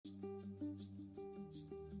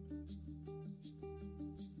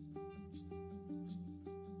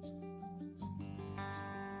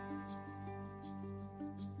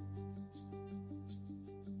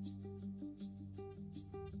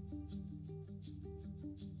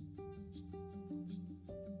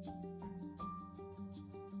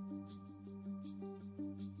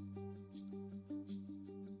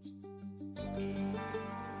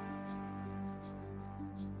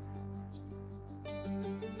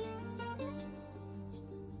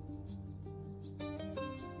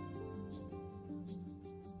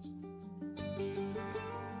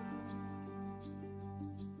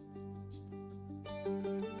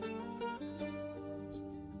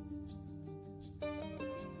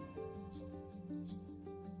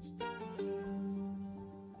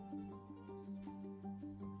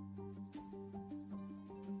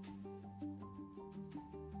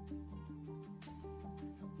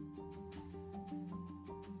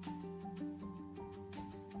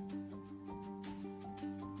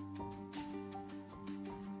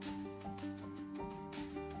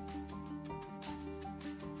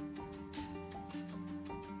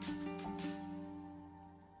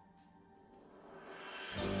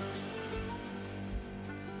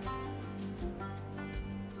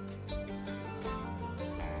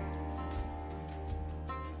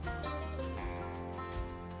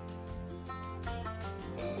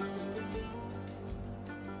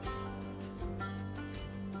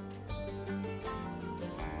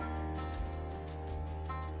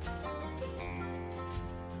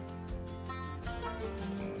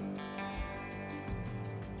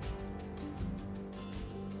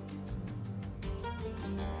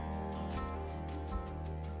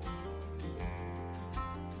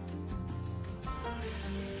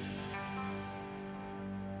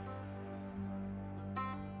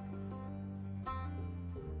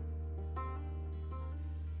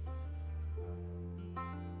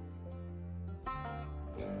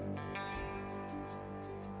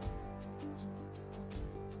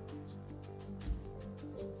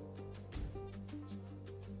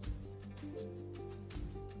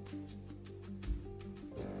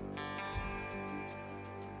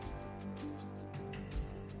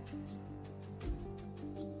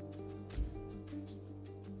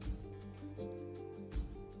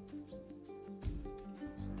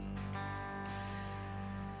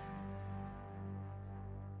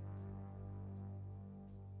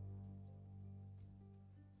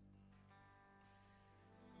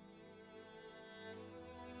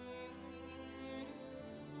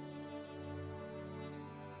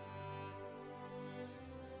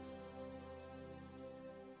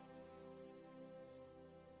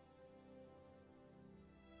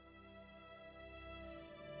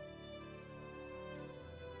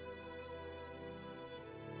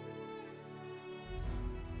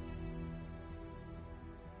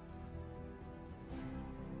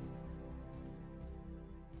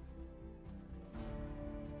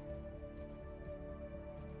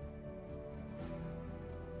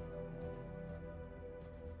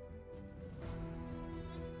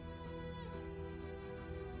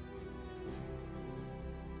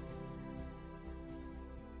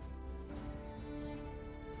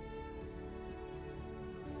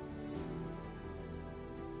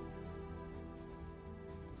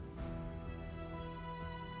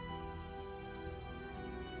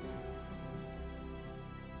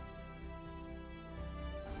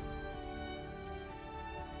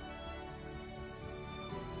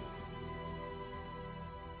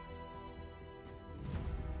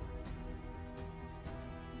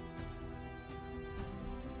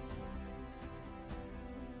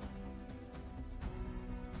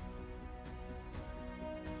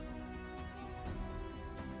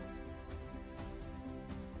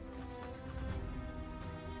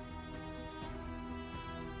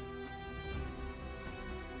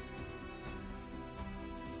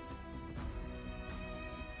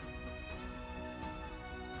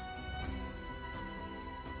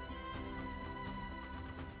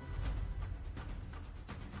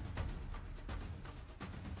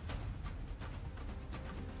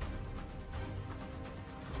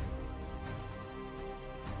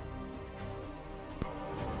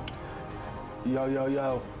Yo, yo,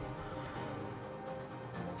 yo.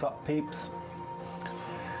 What's up, peeps?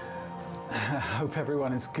 Hope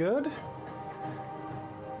everyone is good.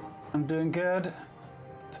 I'm doing good.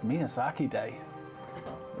 It's Miyazaki Day.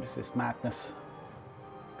 What is this madness?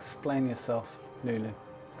 Explain yourself, Lulu.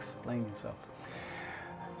 Explain yourself.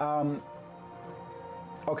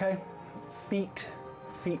 Okay. Feet,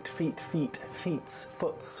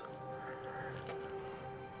 foots.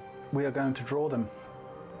 We are going to draw them.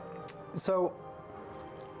 So,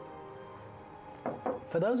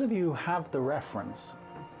 for those of you who have the reference,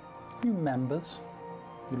 you members,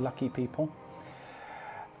 you lucky people,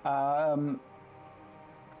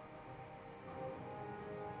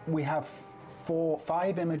 we have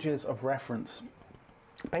 5 images of reference.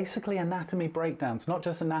 Basically anatomy breakdowns, not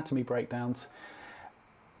just anatomy breakdowns.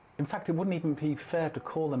 In fact, it wouldn't even be fair to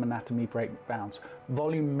call them anatomy breakdowns.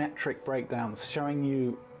 Volumetric breakdowns, showing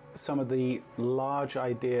you some of the large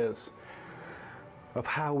ideas of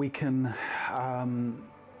how we can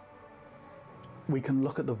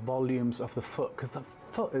look at the volumes of the foot, because the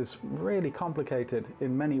foot is really complicated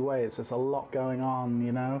in many ways. There's a lot going on,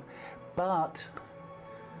 you know, but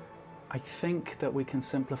I think that we can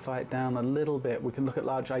simplify it down a little bit. We can look at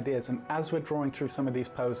large ideas, and as we're drawing through some of these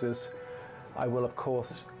poses, I will of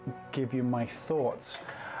course give you my thoughts.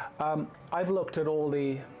 I've looked at all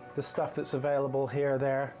the stuff that's available here,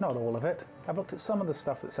 there, not all of it. I've looked at some of the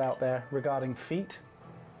stuff that's out there regarding feet.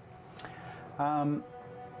 I've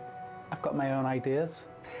got my own ideas.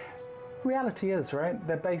 Reality is, right,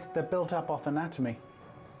 they're built up off anatomy.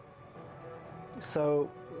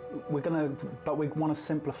 So we want to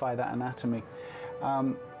simplify that anatomy.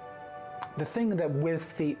 The thing that with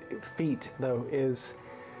feet though is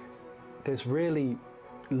there's really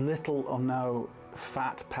little or no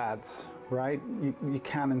fat pads, right? You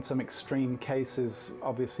can, in some extreme cases,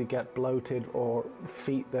 obviously get bloated or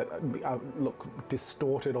feet that look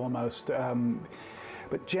distorted almost.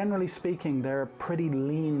 But generally speaking, they're a pretty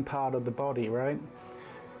lean part of the body, right?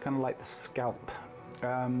 Kind of like the scalp.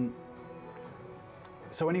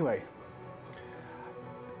 So anyway,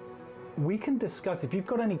 we can discuss, if you've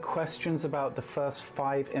got any questions about the first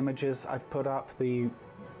 5 images I've put up,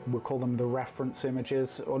 we'll call them the reference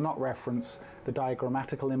images, or not reference, the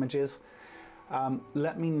diagrammatical images.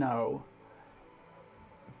 Let me know.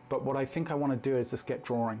 But what I think I want to do is just get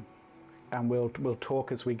drawing, and we'll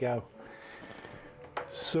talk as we go.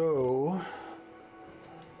 So,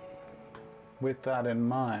 with that in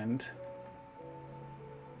mind,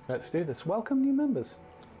 let's do this. Welcome, new members.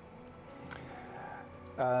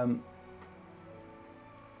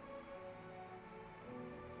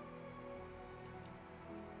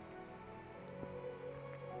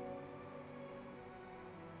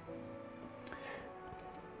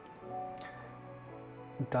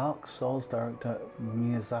 Dark Souls director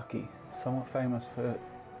Miyazaki, somewhat famous for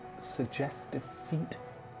suggestive feet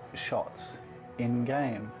shots in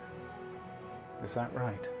game. Is that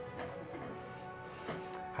right?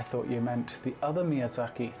 I thought you meant the other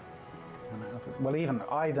Miyazaki. Well, even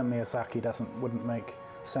either Miyazaki wouldn't make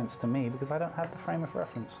sense to me because I don't have the frame of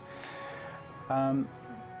reference.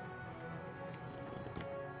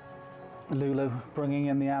 Lulu bringing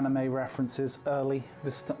in the anime references early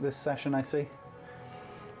this session, I see.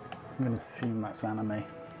 I'm going to assume that's anime.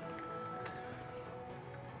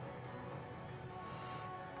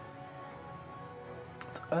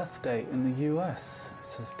 It's Earth Day in the US,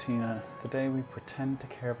 says Tina. The day we pretend to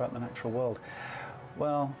care about the natural world.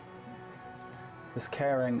 Well, there's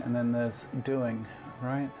caring and then there's doing,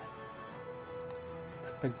 right? It's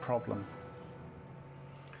a big problem.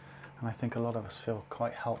 And I think a lot of us feel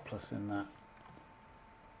quite helpless in that.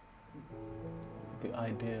 The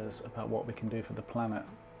ideas about what we can do for the planet.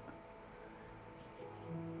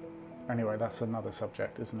 Anyway, that's another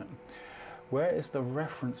subject, isn't it? Where is the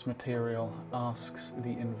reference material, asks the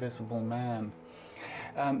Invisible Man.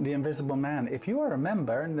 The Invisible Man, if you are a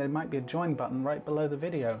member, and there might be a join button right below the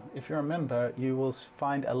video, if you're a member, you will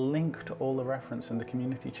find a link to all the reference in the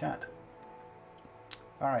community chat.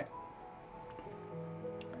 Alright.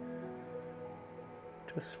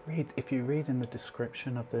 Just read, if you read in the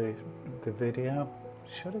description of the video,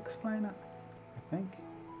 should explain it, I think.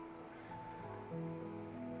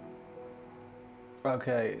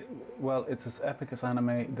 Okay, well, it's as epic as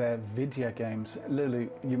anime, they're video games. Lulu,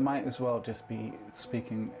 you might as well just be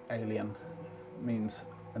speaking alien. It means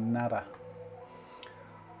nada.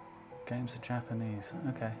 Games are Japanese,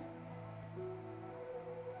 okay.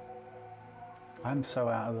 I'm so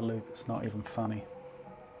out of the loop, it's not even funny.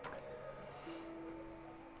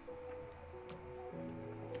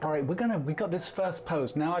 All right, we got this first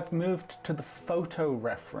pose. Now I've moved to the photo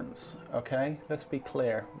reference, okay? Let's be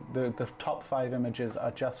clear. The top 5 images are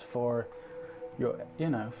just for your, you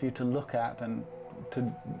know, for you to look at and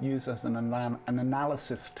to use as an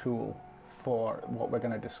analysis tool for what we're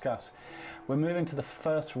going to discuss. We're moving to the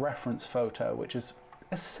first reference photo, which is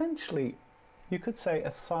essentially, you could say, a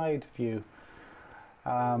side view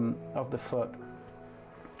of the foot.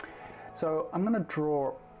 So I'm going to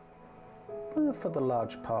draw, for the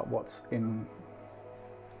large part, what's in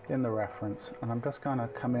the reference, and I'm just going to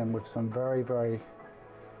come in with some very, very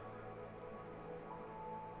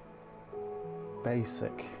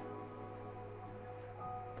basic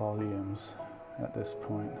volumes at this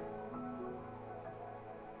point.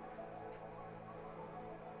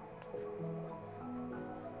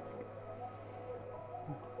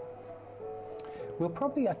 We'll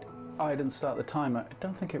probably I didn't start the timer. I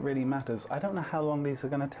don't think it really matters. I don't know how long these are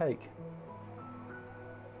going to take.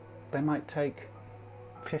 They might take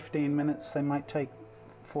 15 minutes, they might take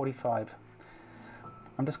 45.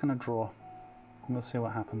 I'm just going to draw and we'll see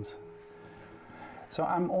what happens. So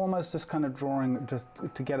I'm almost just kind of drawing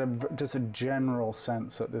just to get just a general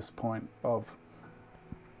sense at this point of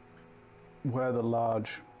where the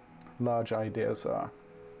large ideas are.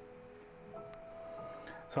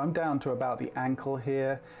 So I'm down to about the ankle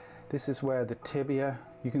here. This is where the tibia,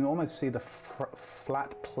 you can almost see the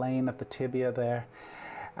flat plane of the tibia there.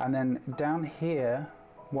 And then down here,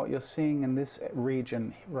 what you're seeing in this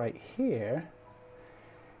region right here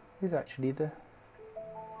is actually the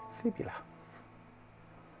fibula,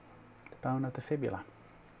 the bone of the fibula,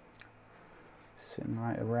 sitting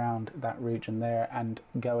right around that region there and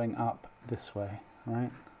going up this way,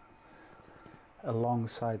 right,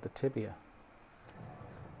 alongside the tibia.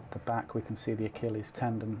 The back, we can see the Achilles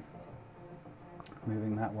tendon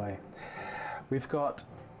moving that way. We've got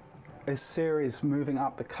a series moving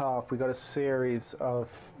up the calf. We've got a series of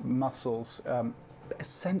muscles,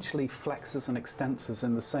 essentially flexors and extensors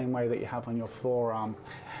in the same way that you have on your forearm.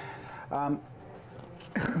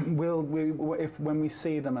 When we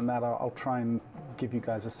see them and that, I'll try and give you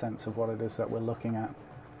guys a sense of what it is that we're looking at.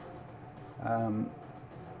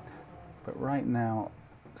 But right now,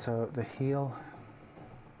 so the heel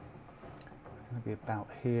is going to be about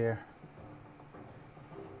here.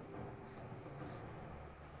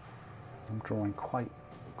 I'm drawing quite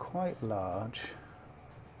large.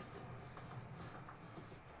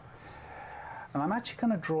 And I'm actually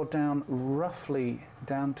going to draw down roughly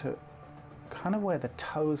down to kind of where the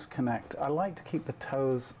toes connect. I like to keep the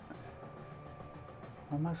toes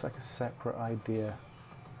almost like a separate idea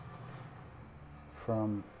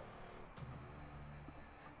from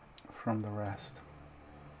the rest.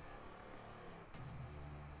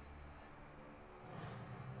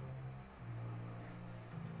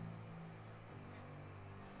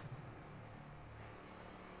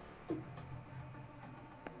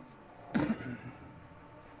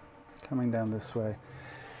 Coming down this way.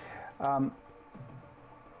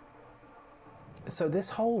 So this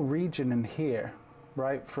whole region in here,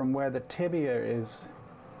 right, from where the tibia is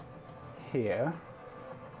here,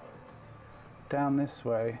 down this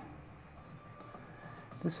way,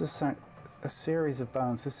 this is a series of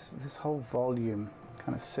bones. This whole volume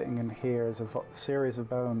kind of sitting in here is a series of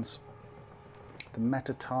bones, the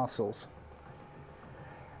metatarsals.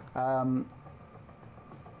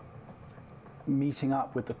 Meeting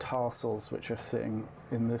up with the tarsals, which are sitting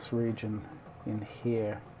in this region in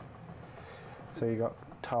here. So you got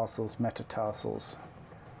tarsals, metatarsals,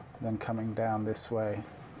 then coming down this way.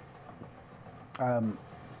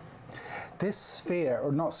 This sphere,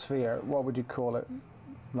 or not sphere, what would you call it?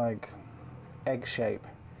 Like egg shape,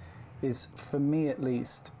 is, for me at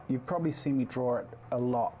least, you've probably seen me draw it a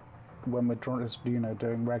lot when we're drawing, you know,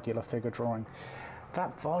 doing regular figure drawing.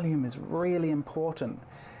 That volume is really important.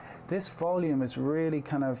 This volume is really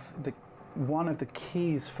kind of one of the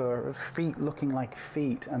keys for feet looking like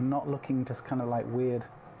feet and not looking just kind of like weird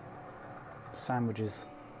sandwiches.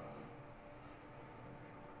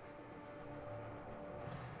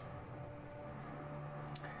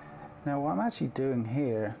 Now what I'm actually doing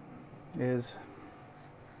here is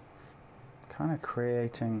kind of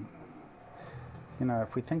creating, you know,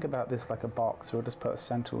 if we think about this like a box, we'll just put a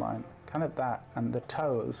center line, kind of that, and the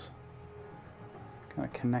toes kind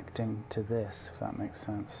of connecting to this, if that makes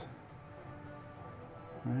sense.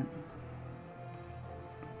 Right?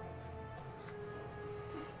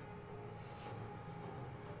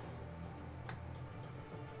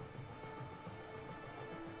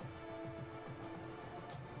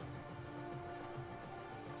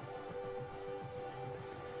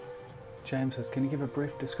 James says, can you give a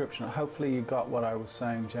brief description? Hopefully you got what I was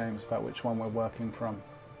saying, James, about which one we're working from.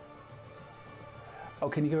 Oh,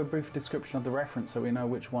 can you give a brief description of the reference so we know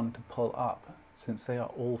which one to pull up, since they are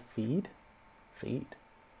all feed?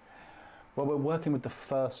 Well, we're working with the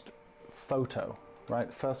first photo, right?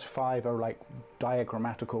 The first 5 are like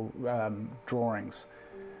diagrammatical drawings.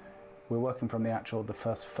 We're working from the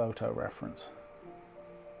first photo reference.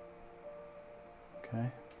 Okay.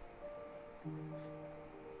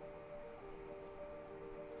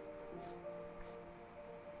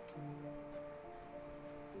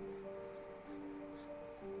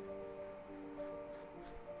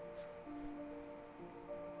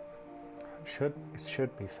 It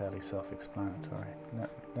should be fairly self-explanatory.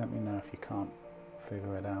 Let me know if you can't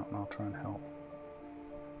figure it out and I'll try and help.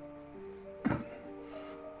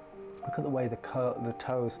 Look at the way the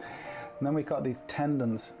toes, and then we've got these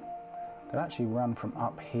tendons that actually run from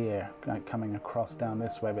up here, like coming across down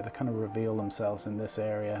this way, but they kind of reveal themselves in this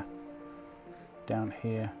area, down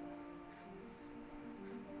here.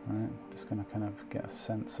 All right, just going to kind of get a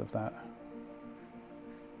sense of that.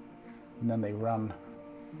 And then they run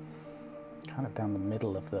kind of down the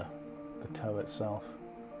middle of the toe itself.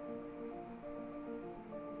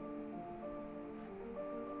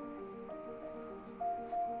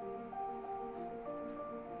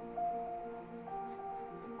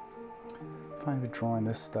 I find with drawing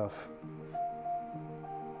this stuff,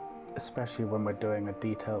 especially when we're doing a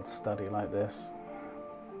detailed study like this,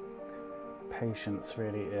 patience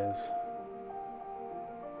really is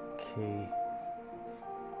key.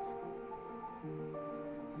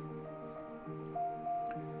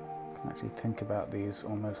 Actually think about these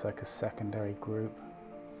almost like a secondary group.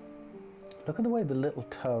 Look at the way the little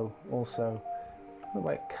toe also, look at the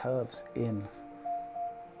way it curves in.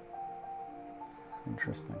 It's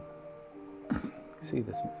interesting. See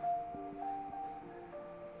this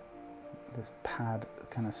pad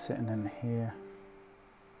kind of sitting in here.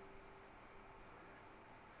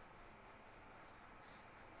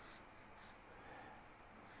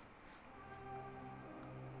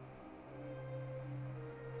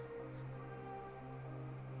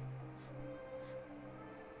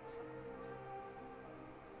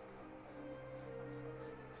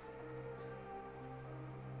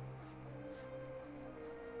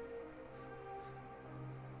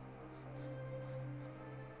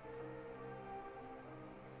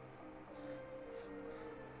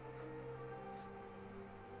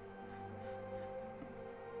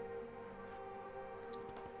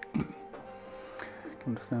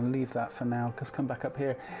 I'm just going to leave that for now, because come back up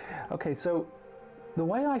here. Okay, so the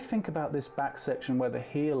way I think about this back section where the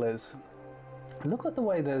heel is, look at the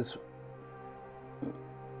way there's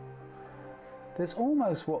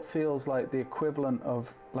almost what feels like the equivalent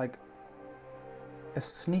of like a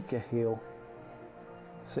sneaker heel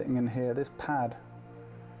sitting in here, this pad,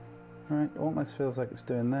 right? It almost feels like it's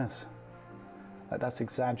doing this. Like that's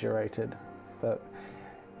exaggerated, but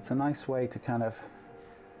it's a nice way to kind of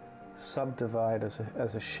subdivide as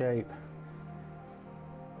a shape.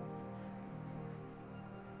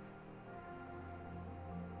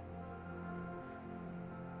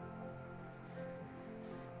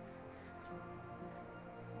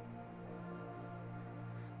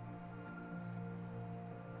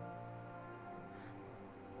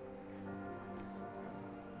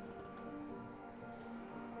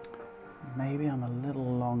 Maybe I'm a little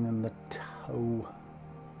long in the toe.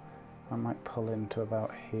 I might pull into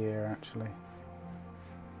about here actually.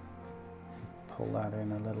 Pull that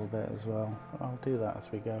in a little bit as well. I'll do that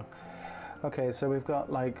as we go. Okay, so we've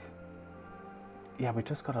got like, yeah, we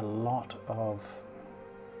just got a lot of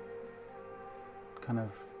kind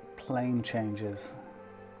of plane changes.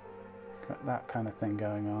 Got that kind of thing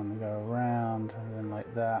going on. We go around and then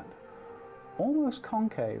like that. Almost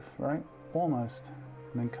concave, right? Almost.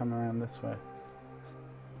 And then come around this way.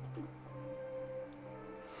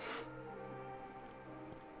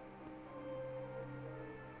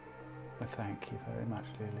 Thank you very much,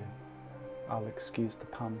 Lulu. I'll excuse the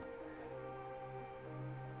pun.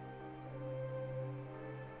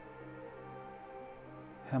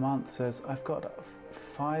 Hemant says, I've got a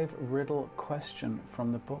 5 riddle question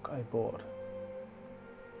from the book I bought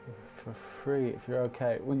for free, if you're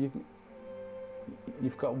okay. Well,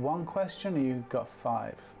 you've got 1 question or you've got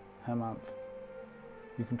 5, Hemant?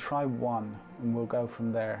 You can try 1 and we'll go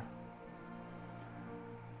from there.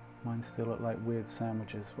 Mine still look like weird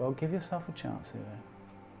sandwiches. Well, give yourself a chance here.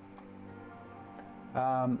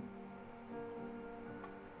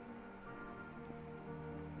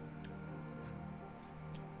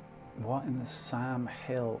 What in the Sam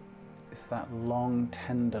Hill is that long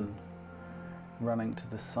tendon running to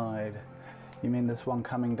the side? You mean this one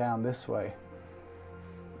coming down this way?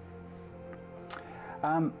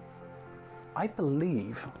 I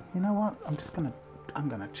believe, you know what? I'm just going to I'm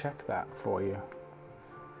gonna check that for you,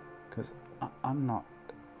 because I'm not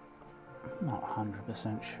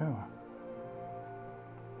 100% sure.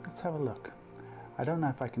 Let's have a look. I don't know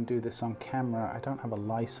if I can do this on camera. I don't have a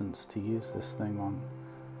license to use this thing on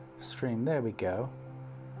stream. There we go.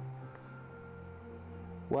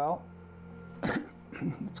 Well,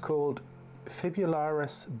 it's called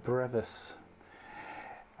fibularis brevis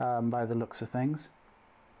by the looks of things,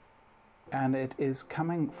 and it is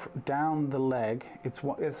coming down the leg. It's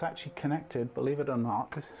actually connected, believe it or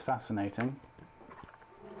not. This is fascinating.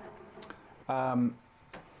 So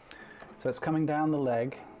it's coming down the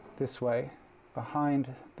leg this way,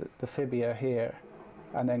 behind the fibia here,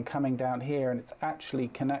 and then coming down here, and it's actually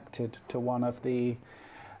connected to one of the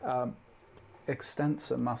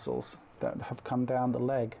extensor muscles that have come down the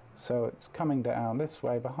leg. So it's coming down this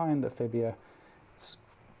way behind the fibia,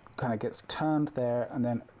 kind of gets turned there, and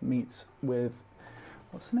then meets with,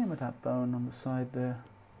 what's the name of that bone on the side there?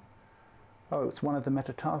 Oh, it's one of the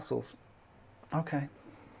metatarsals. Okay.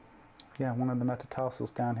 Yeah, one of the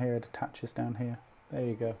metatarsals down here. It attaches down here. There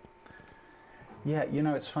you go. Yeah, you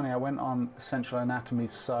know, it's funny. I went on Essential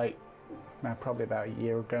Anatomy's site probably about a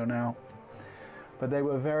year ago now, but they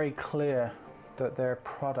were very clear that their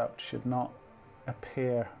product should not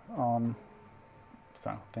appear on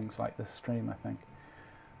things like this stream, I think.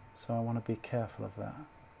 So I want to be careful of that.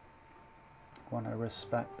 I want to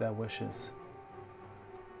respect their wishes.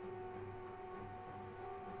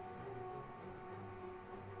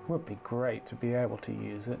 It would be great to be able to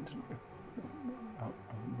use it. I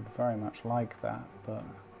would very much like that, but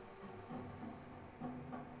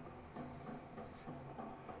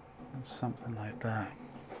something like that.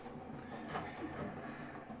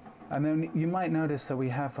 And then you might notice that we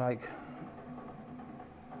have like,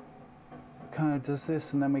 kind of does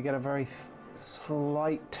this, and then we get a very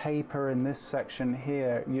slight taper in this section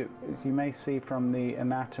here. As you may see from the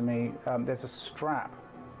anatomy, there's a strap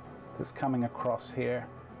that's coming across here,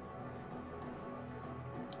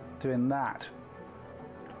 doing that.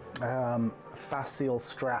 Fascial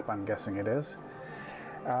strap, I'm guessing it is.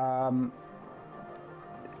 And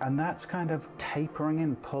that's kind of tapering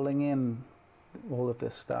in, pulling in all of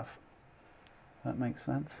this stuff. That makes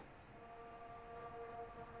sense.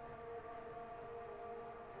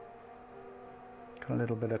 Got a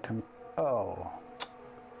little bit of oh,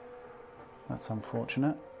 that's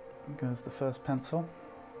unfortunate. There goes the first pencil.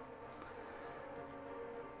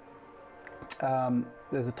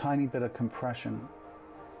 There's a tiny bit of compression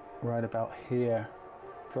right about here,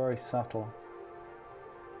 very subtle.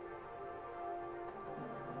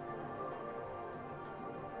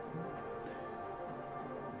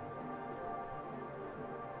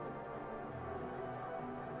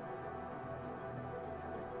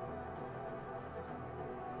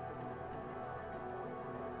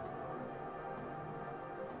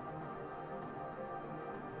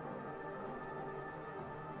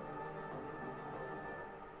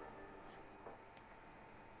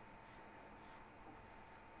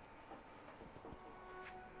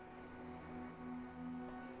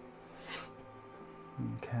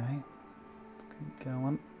 Okay, let's keep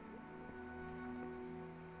going.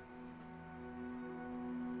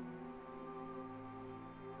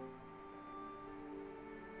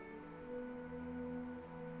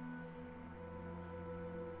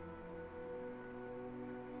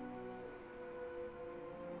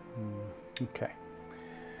 Okay,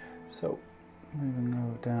 so moving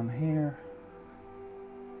over down here.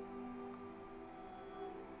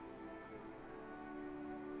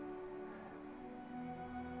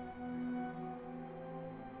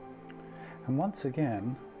 And once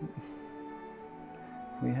again,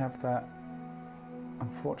 we have that,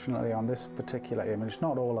 unfortunately on this particular image,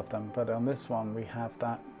 not all of them, but on this one we have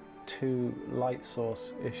that 2 light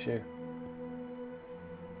source issue.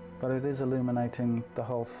 But it is illuminating the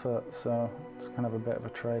whole foot, so it's kind of a bit of a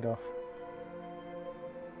trade-off.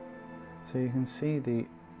 So you can see the...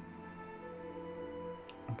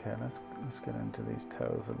 Okay, let's get into these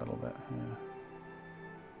toes a little bit here.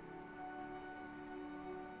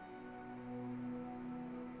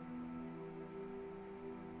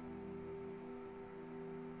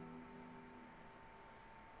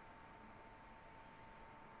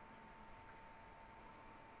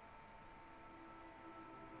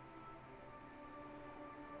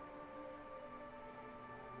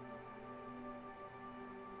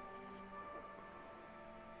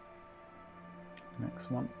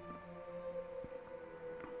 Next one.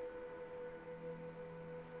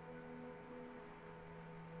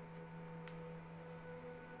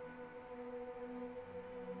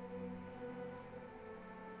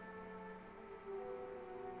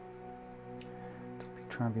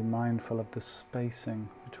 try and be mindful of the spacing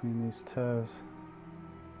between these toes.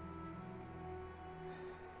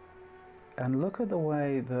 And look at the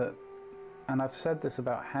way that, and I've said this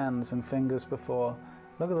about hands and fingers before,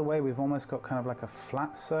 look at the way we've almost got kind of like a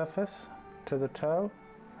flat surface to the toe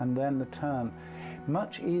and then the turn.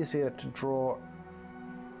 Much easier to draw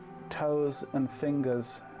toes and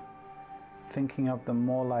fingers, thinking of them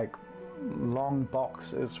more like long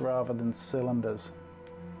boxes rather than cylinders.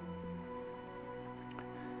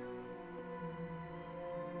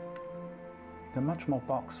 They're much more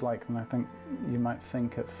box-like than I think you might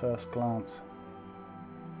think at first glance.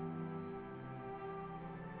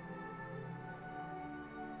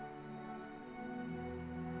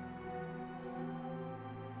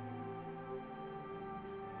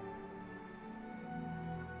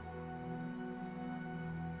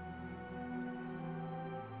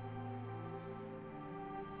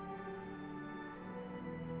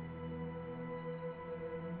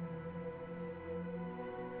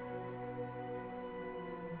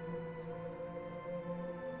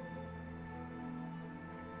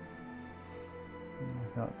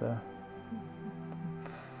 Got the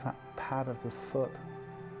fat pad of the foot,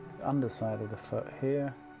 the underside of the foot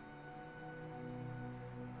here.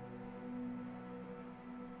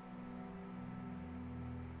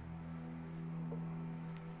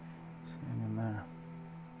 Sitting in there.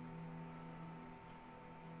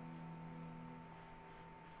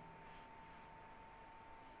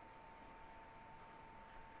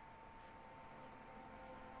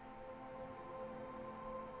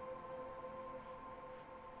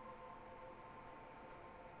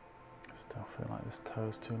 Still feel like this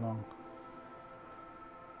toe's too long.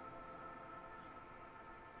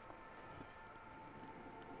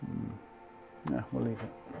 Yeah, we'll leave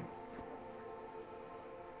it.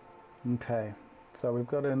 Okay, so we've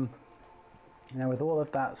got in, now with all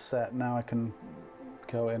of that set, now I can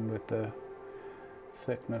go in with the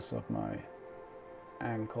thickness of my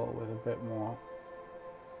ankle with a bit more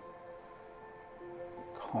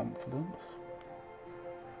confidence.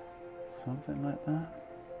 Something like that.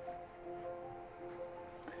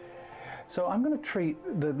 So I'm going to treat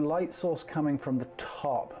the light source coming from the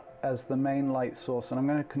top as the main light source, and I'm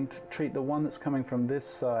going to treat the one that's coming from this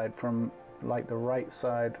side, from like the right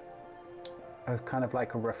side, as kind of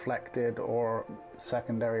like a reflected or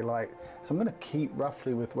secondary light. So I'm going to keep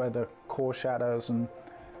roughly with where the core shadows and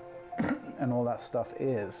and all that stuff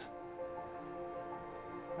is.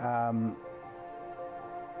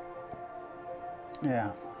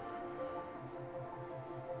 Yeah.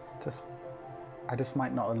 I just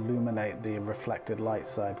might not illuminate the reflected light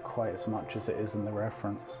side quite as much as it is in the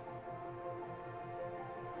reference.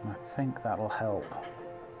 And I think that'll help.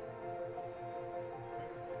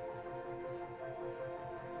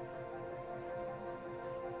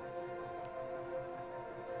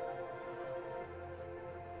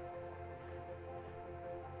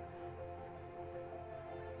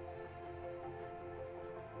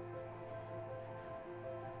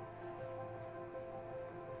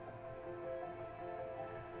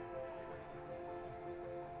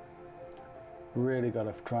 Really got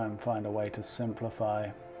to try and find a way to simplify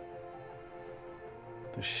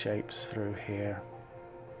the shapes through here.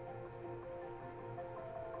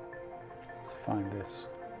 Let's find this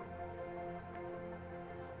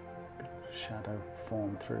shadow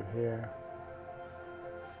form through here.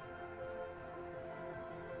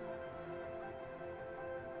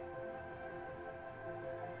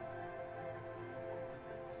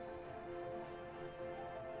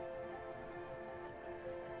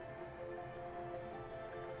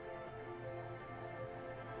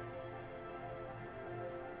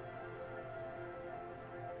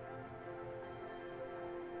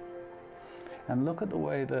 And look at the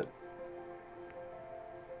way that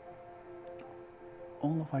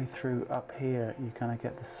all the way through up here, you kind of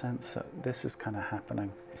get the sense that this is kind of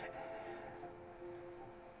happening.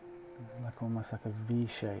 Like almost like a V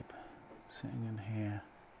shape sitting in here,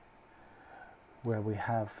 where we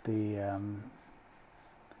have the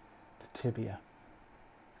tibia,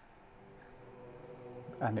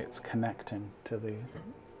 and it's connecting to the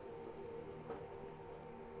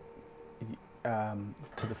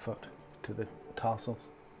foot, to the tarsals.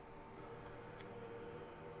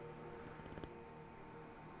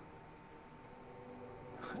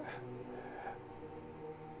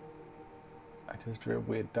 I just drew a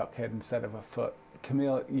weird duck head instead of a foot.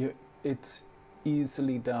 Camille, it's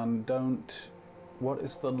easily done. What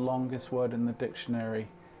is the longest word in the dictionary?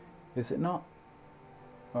 Is it not?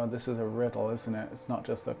 Well, this is a riddle, isn't it? It's not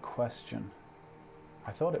just a question.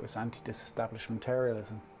 I thought it was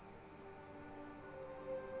anti-disestablishmentarianism.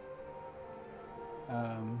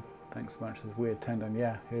 Thanks so much. This weird tendon.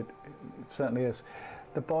 Yeah, it certainly is.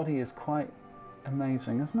 The body is quite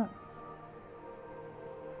amazing, isn't it?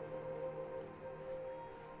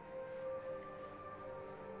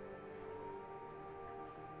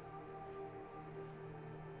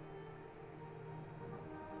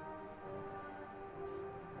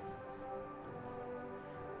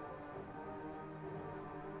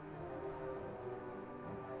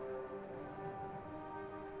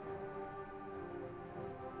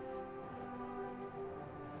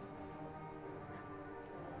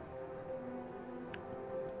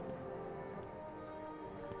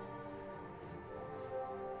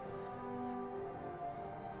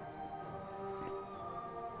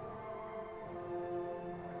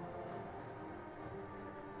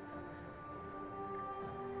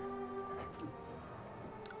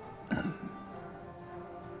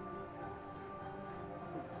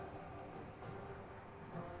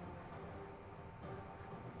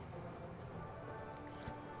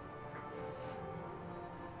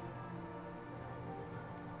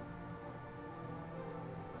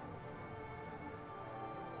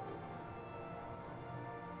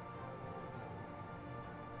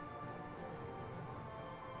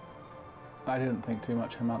 I didn't think too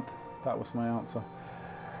much, Hemant. That was my answer.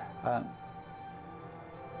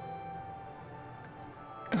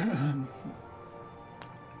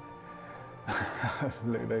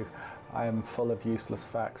 Lulu, I am full of useless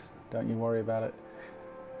facts. Don't you worry about it.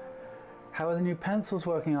 How are the new pencils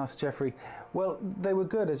working? Asked Jeffrey. Well, they were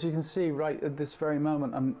good. As you can see right at this very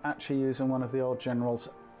moment, I'm actually using one of the old Generals.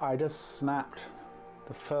 I just snapped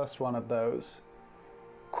the first one of those.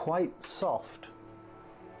 Quite soft,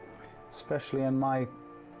 especially in my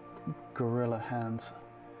gorilla hands.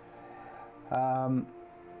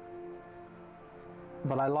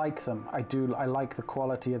 But I like them. I like the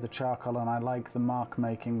quality of the charcoal, and I like the mark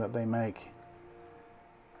making that they make.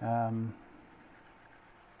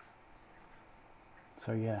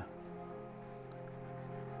 So yeah,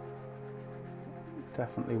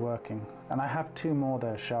 definitely working. And I have 2 more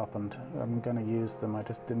there sharpened. I'm going to use them. I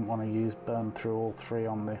just didn't want to burn through all 3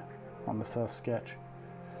 on the first sketch.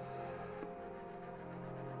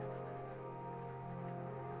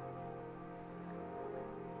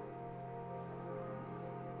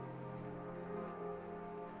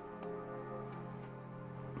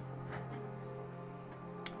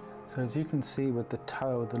 So as you can see with the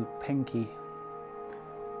toe, the pinky,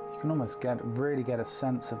 you can almost really get a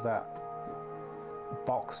sense of that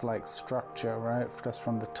box-like structure, right? Just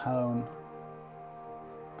from the tone.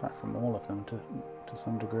 In fact, from all of them to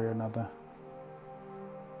some degree or another.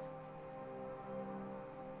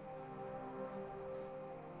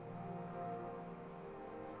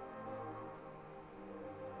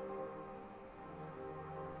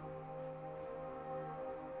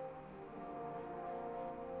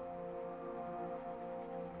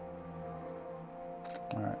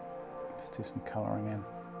 All right, let's do some coloring in.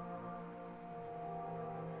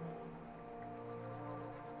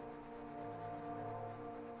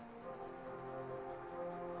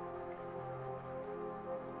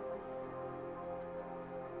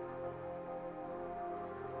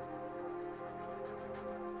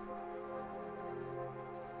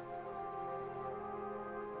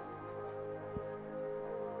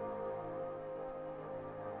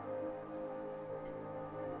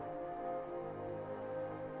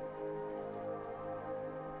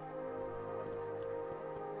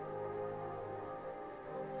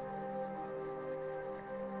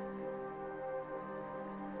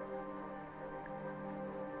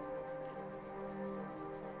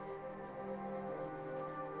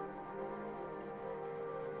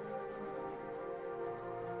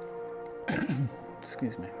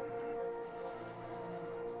 Excuse me.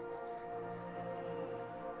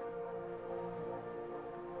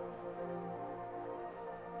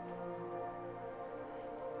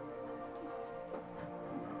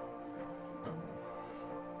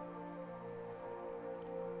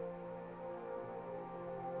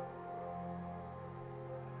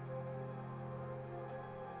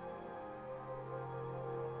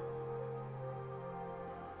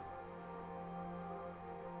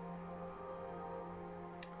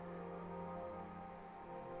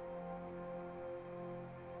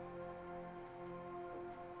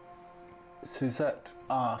 Suzette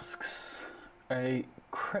asks a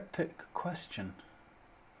cryptic question.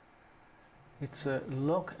 It's a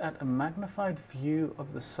look at a magnified view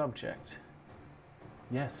of the subject.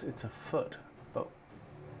 Yes, it's a foot, but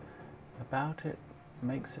about it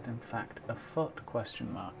makes it in fact a foot,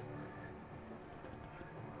 question mark.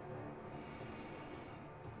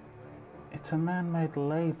 It's a man-made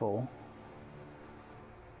label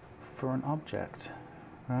for an object.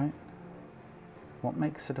 right? What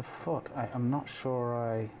makes it a foot? I'm not sure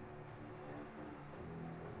I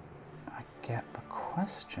get the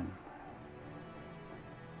question.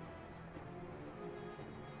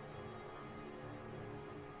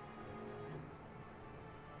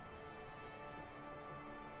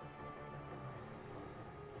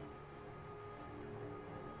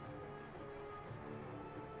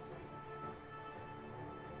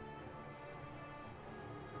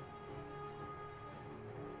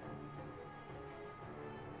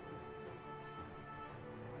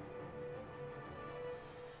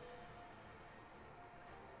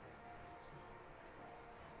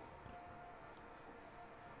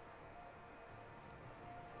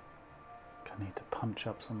 I need to punch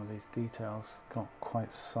up some of these details. Got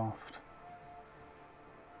quite soft.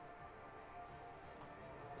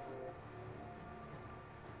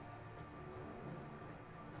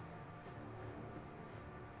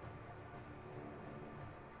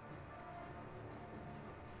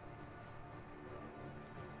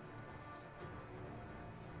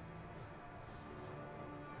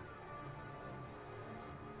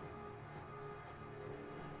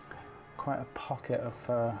 Quite a pocket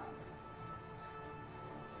of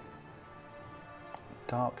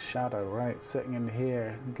dark shadow, right? Sitting in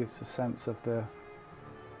here gives a sense of the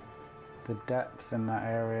depth in that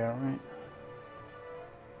area, right?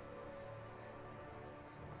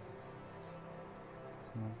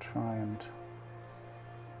 I'll try and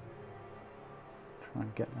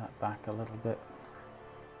get that back a little bit.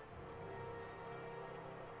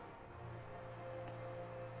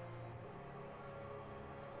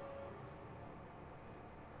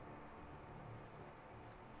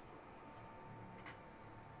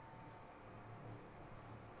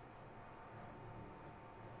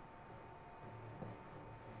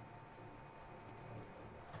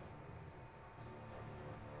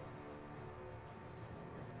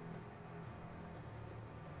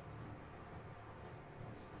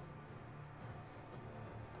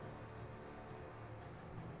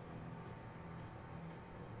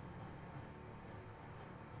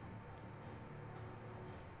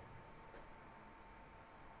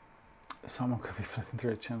 Someone could be flipping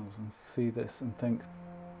through channels and see this and think,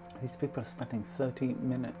 these people are spending 30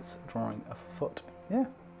 minutes drawing a foot. Yeah,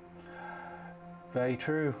 very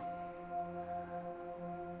true.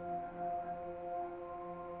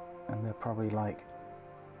 And they're probably like,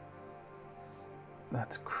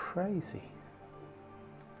 that's crazy.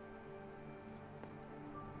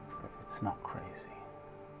 But it's not crazy.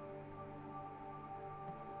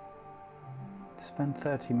 Spend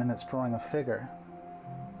 30 minutes drawing a figure.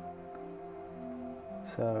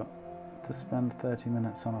 So, to spend 30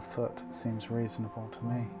 minutes on a foot seems reasonable to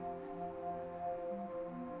me.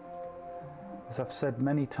 As I've said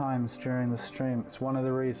many times during the stream, it's one of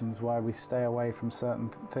the reasons why we stay away from certain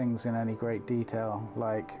things in any great detail,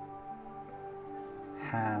 like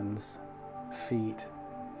hands, feet,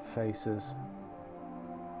 faces,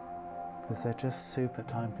 because they're just super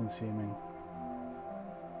time consuming.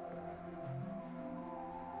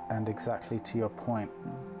 And exactly to your point,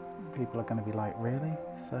 people are going to be like, really?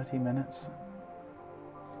 30 minutes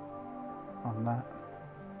on that?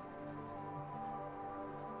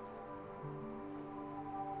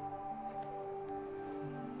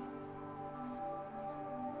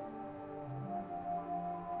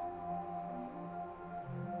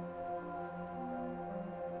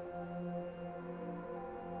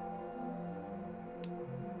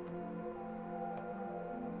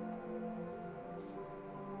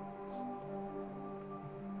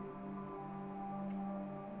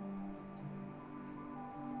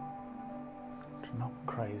 Not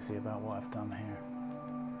crazy about what I've done here.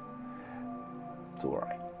 It's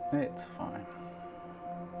alright. It's fine.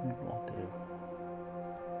 It will do.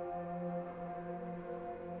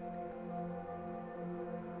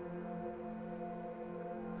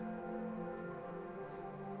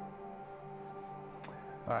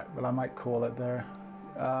 Alright, well I might call it there.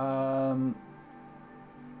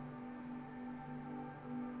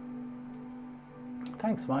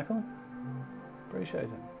 Thanks, Michael. Appreciate it.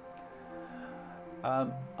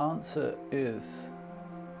 Answer is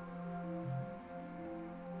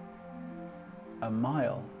a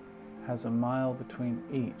mile has a mile between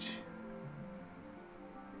each.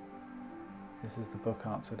 This is the book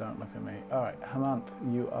answer, don't look at me. Alright, Hemant,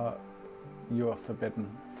 you are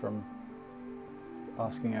forbidden from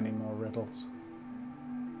asking any more riddles.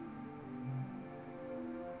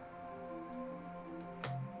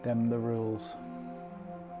 Them the rules.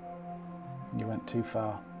 You went too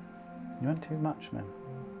far. You went too much, man.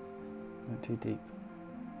 You went too deep.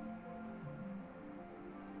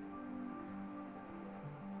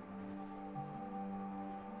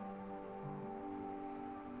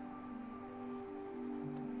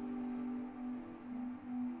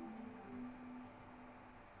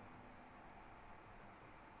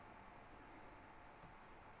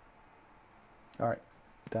 All right,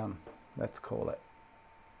 done. Let's call it.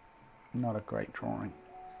 Not a great drawing.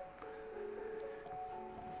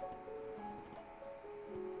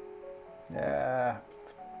 Yeah.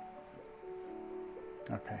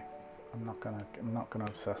 Okay. I'm not gonna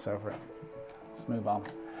obsess over it. Let's move on.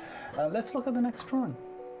 Let's look at the next drawing.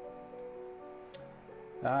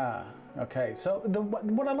 Ah, okay. So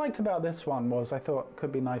what I liked about this one was I thought it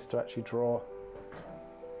could be nice to actually draw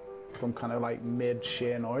from kind of like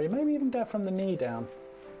mid-shin, or maybe even down from the knee down.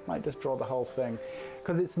 Might just draw the whole thing,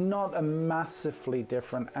 because it's not a massively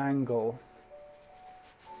different angle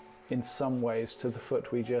in some ways to the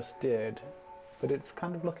foot we just did, but it's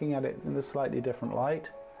kind of looking at it in a slightly different light.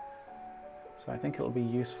 So I think it'll be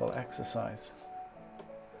useful exercise.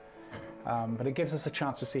 But it gives us a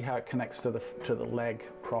chance to see how it connects to the leg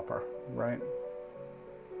proper, right?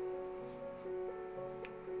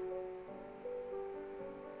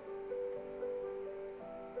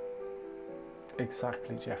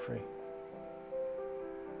 Exactly, Jeffrey.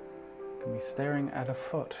 Can be staring at a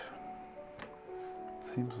foot.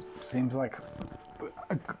 Seems like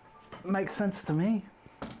makes sense to me.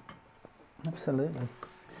 Absolutely.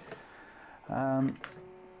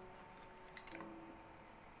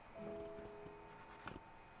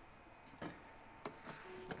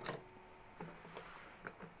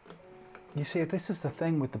 You see, this is the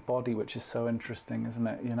thing with the body which is so interesting, isn't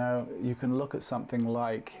it? You know, you can look at something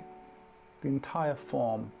like the entire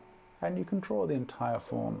form, and you can draw the entire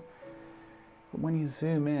form. But when you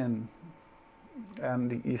zoom in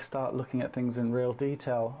and you start looking at things in real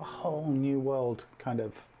detail, a whole new world kind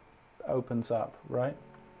of opens up, right?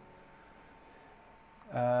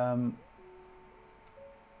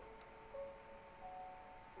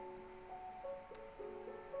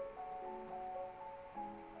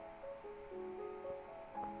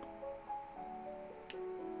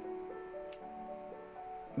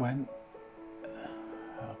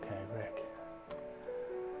 Okay, Rick.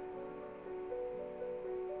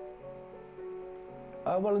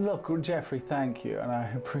 Well, look, Jeffrey, thank you, and I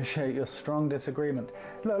appreciate your strong disagreement.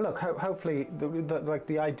 Look, hopefully,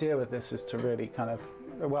 the idea with this is to really kind of,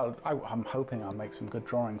 well, I'm hoping I'll make some good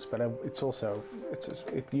drawings, but it's also,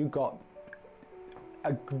 if you got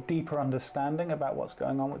a deeper understanding about what's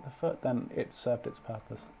going on with the foot, then it served its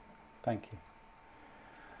purpose. Thank you.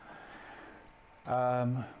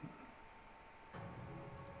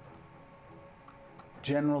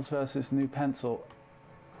 Generals versus New Pencil.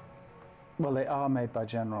 Well, they are made by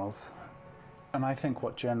Generals, and I think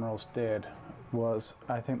what Generals did was,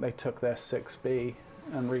 I think they took their 6B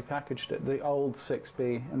and repackaged it, the old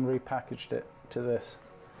 6B, and repackaged it to this,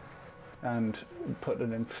 and put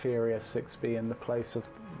an inferior 6B in the place of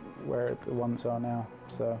where the ones are now.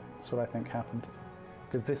 So that's what I think happened,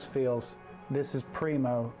 because this is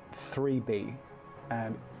primo 3B,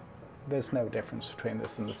 and there's no difference between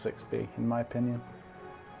this and the 6B, in my opinion.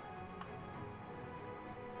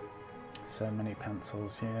 So many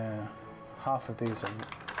pencils, yeah. Half of these are,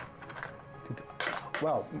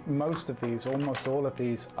 well, most of these, almost all of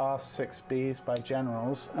these are 6Bs by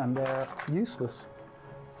Generals, and they're useless.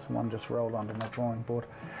 Someone just rolled onto my drawing board.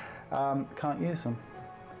 Can't use them.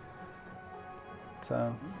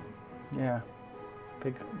 So, yeah,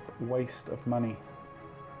 big waste of money.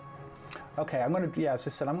 Okay, as I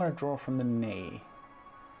said, I'm gonna draw from the knee.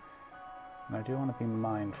 And I do want to be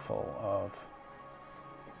mindful of,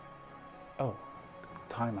 oh,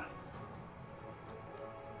 timer.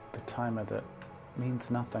 The timer that means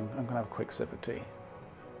nothing. I'm gonna have a quick sip of tea.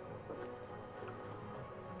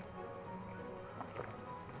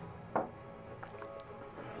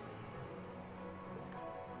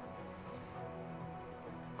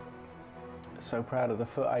 So proud of the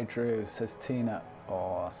foot I drew, says Tina.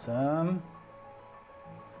 Awesome.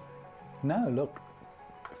 No, look,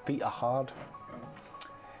 feet are hard.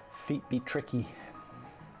 Feet be tricky.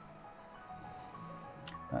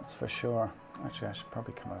 That's for sure. Actually, I should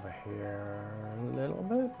probably come over here a little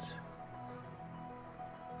bit.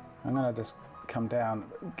 I'm gonna just come down,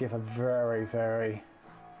 give a very, very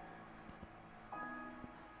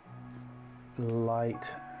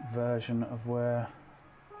light version of where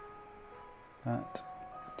that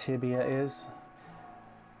tibia is.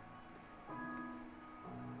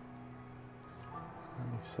 It's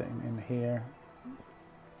gonna be sitting in here.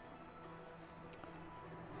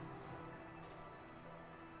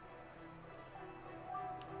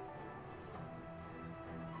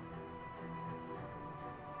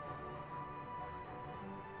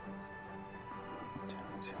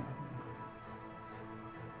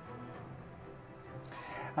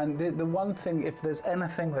 And the one thing, if there's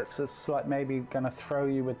anything that's just like maybe going to throw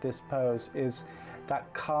you with this pose, is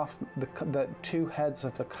that calf, the two heads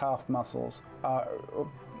of the calf muscles are,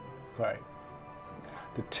 sorry,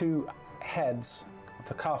 the two heads of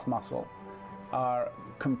the calf muscle are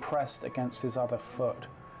compressed against his other foot,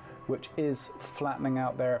 which is flattening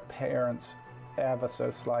out their appearance ever so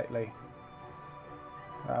slightly.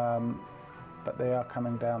 But they are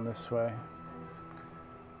coming down this way.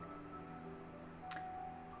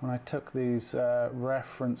 When I took these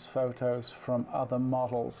reference photos from other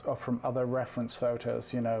models, or from other reference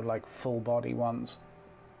photos, you know, like full body ones,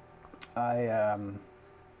 I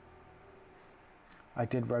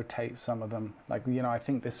did rotate some of them. Like, you know, I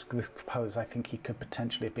think this pose, I think he could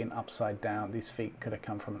potentially have been upside down. These feet could have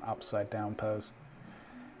come from an upside down pose,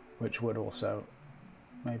 which would also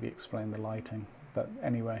maybe explain the lighting. But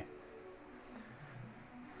anyway.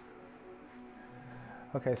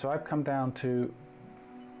 Okay, so I've come down to,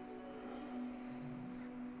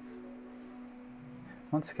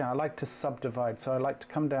 once again, I like to subdivide. So I like to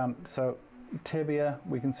come down, so tibia,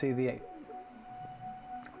 we can see the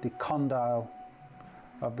condyle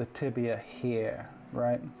of the tibia here,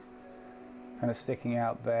 right? Kind of sticking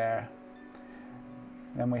out there.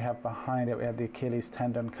 Then we have behind it, we have the Achilles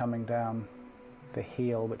tendon coming down the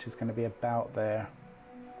heel, which is going to be about there.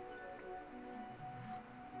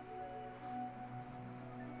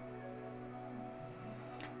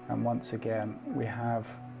 And once again, we have,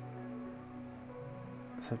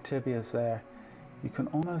 so tibia's there. You can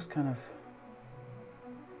almost kind of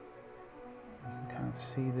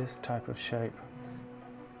see this type of shape.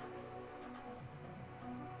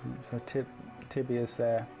 So tibia's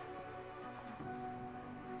there,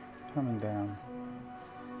 coming down.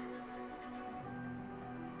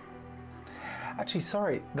 Actually,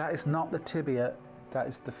 sorry, that is not the tibia, that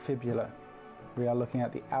is the fibula. We are looking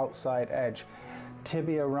at the outside edge.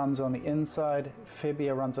 Tibia runs on the inside,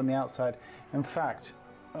 fibula runs on the outside. In fact,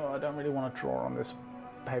 I don't really want to draw on this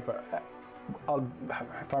paper.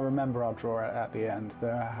 If I remember, I'll draw it at the end,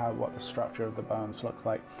 what the structure of the bones looks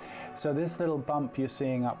like. So this little bump you're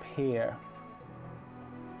seeing up here,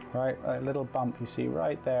 right, a little bump you see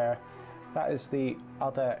right there, that is the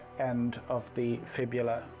other end of the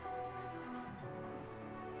fibula.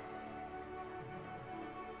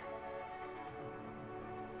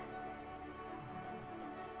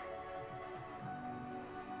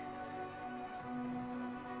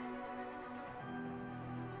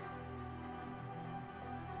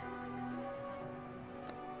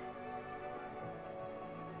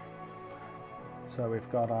 So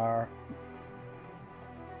we've got our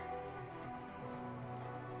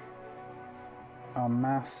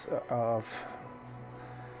mass of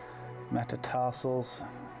metatarsals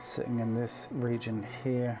sitting in this region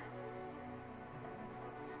here.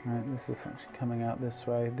 Right, this is actually coming out this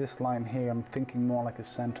way. This line here, I'm thinking more like a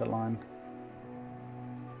center line.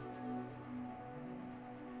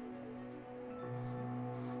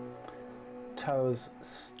 Toes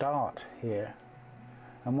start here.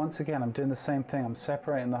 And once again, I'm doing the same thing. I'm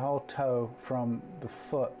separating the whole toe from the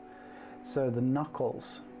foot. So the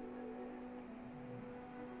knuckles.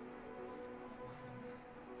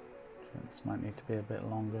 This might need to be a bit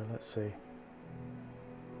longer. Let's see.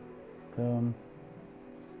 Boom.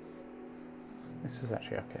 This is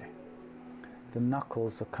actually okay. The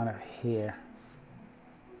knuckles are kind of here.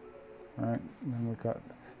 Right? And then we've got,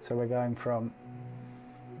 so we're going from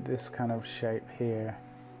this kind of shape here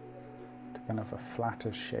to kind of a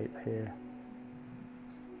flatter shape here.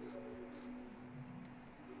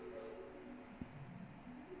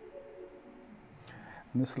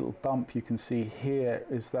 And this little bump you can see here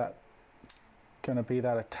is that going to be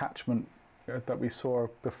that attachment that we saw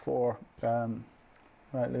before,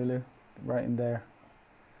 right, Lulu? Right in there.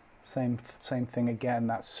 Same thing again,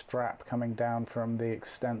 that strap coming down from the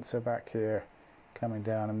extensor back here, coming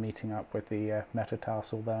down and meeting up with the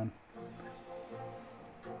metatarsal bone.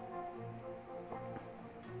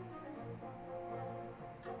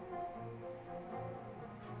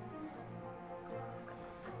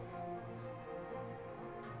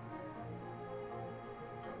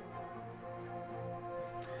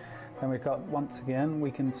 And we've got, once again, we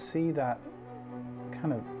can see that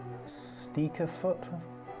kind of sneaker foot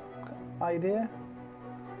idea.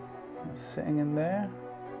 It's sitting in there.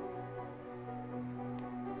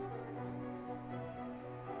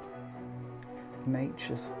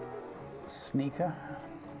 Nature's sneaker.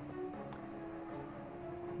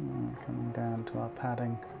 Coming down to our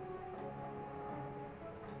padding.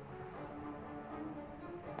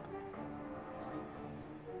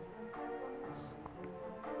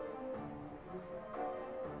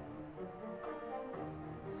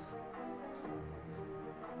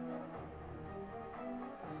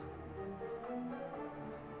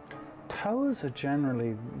 toes are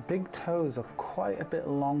generally, big toes are quite a bit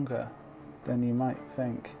longer than you might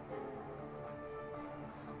think.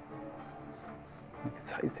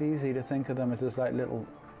 It's easy to think of them as just like little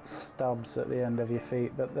stubs at the end of your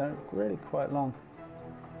feet, but they're really quite long.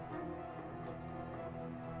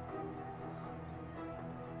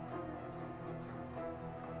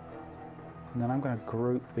 And then I'm going to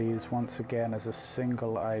group these once again as a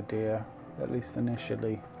single idea, at least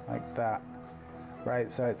initially, like that.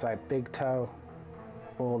 Right, so it's like big toe,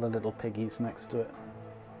 all the little piggies next to it.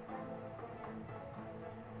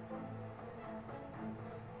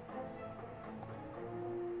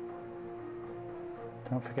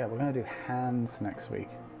 Don't forget, we're going to do hands next week,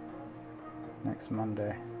 next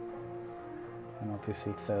Monday. And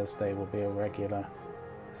obviously Thursday will be a regular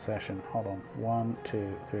session. Hold on, 1,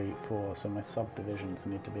 2, 3, 4. So my subdivisions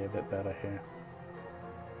need to be a bit better here.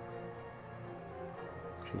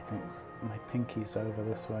 Do you think my pinky's over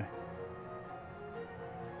this way?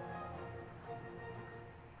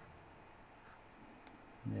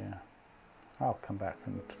 Yeah, I'll come back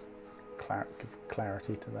and give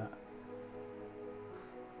clarity to that.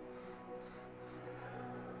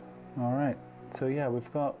 All right, so yeah,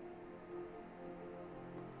 we've got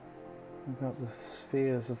the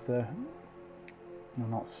spheres of the, well,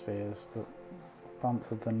 not spheres, but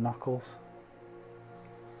bumps of the knuckles.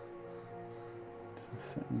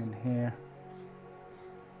 Just sitting in here.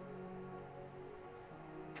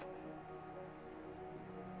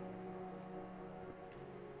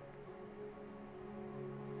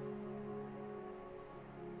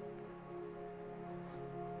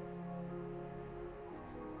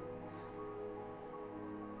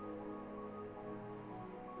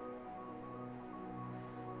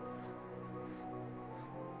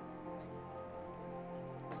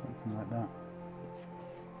 Something like that.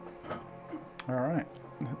 All right,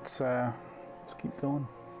 let's keep going.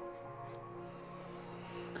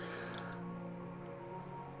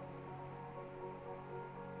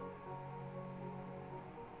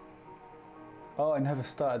 Oh, I never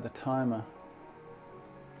started the timer.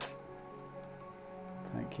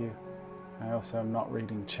 Thank you. I also am not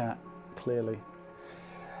reading chat, clearly.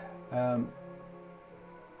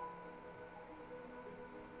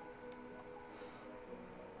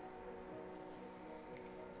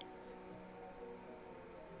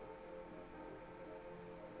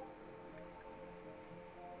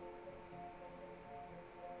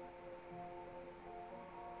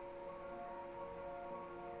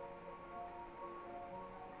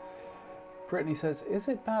 Brittany says, is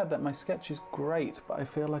it bad that my sketch is great, but I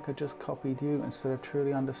feel like I just copied you instead of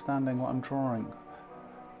truly understanding what I'm drawing?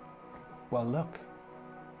 Well, look,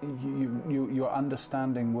 your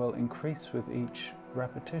understanding will increase with each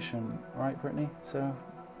repetition, right, Brittany? So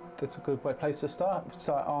that's a good place to start.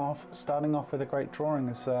 Starting off with a great drawing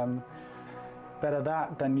is better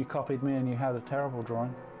that than you copied me and you had a terrible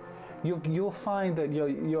drawing. You'll find that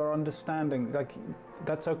your understanding, like,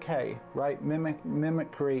 that's okay, right?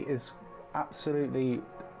 Mimicry is absolutely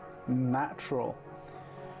natural,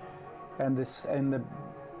 and this in the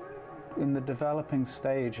developing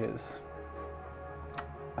stages,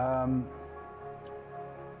 that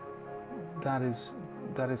is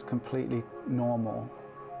completely normal.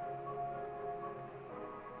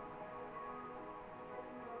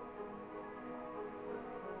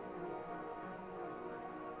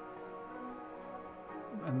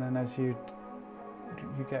 And then as you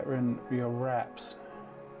get in your reps,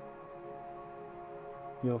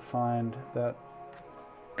 you'll find that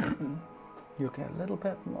you'll get a little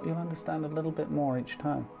bit more, you'll understand a little bit more each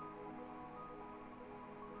time.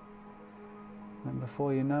 And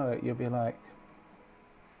before you know it, you'll be like,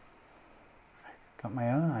 I've got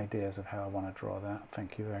my own ideas of how I want to draw that.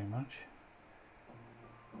 Thank you very much.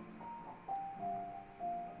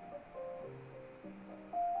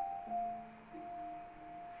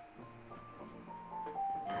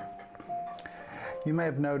 You may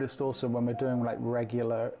have noticed also when we're doing like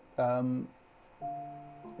regular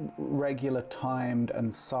timed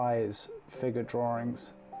and size figure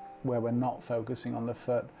drawings where we're not focusing on the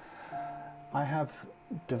foot, I have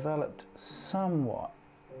developed somewhat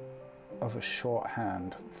of a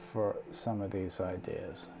shorthand for some of these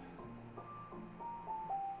ideas.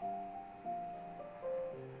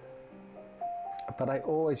 But I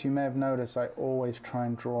always, you may have noticed, I always try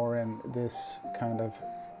and draw in this kind of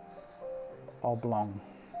oblong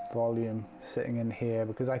volume sitting in here,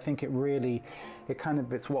 because I think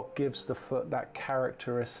it's what gives the foot that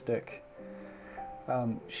characteristic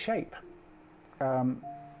shape.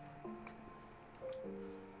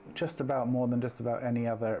 Just about more than just about any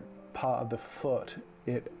other part of the foot,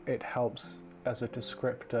 it helps as a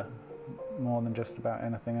descriptor more than just about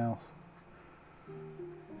anything else.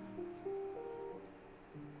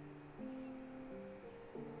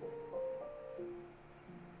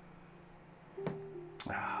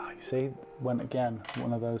 you see, when again,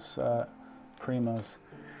 one of those primos,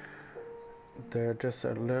 they're just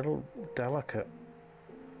a little delicate.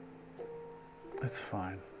 It's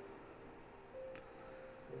fine.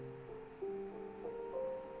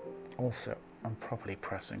 Also, I'm probably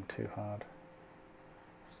pressing too hard.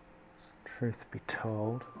 Truth be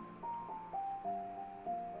told.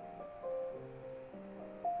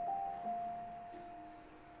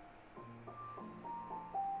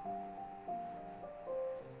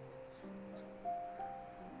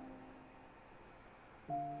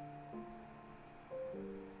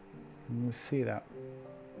 You see that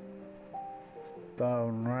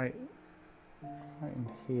bone right in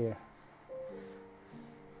here.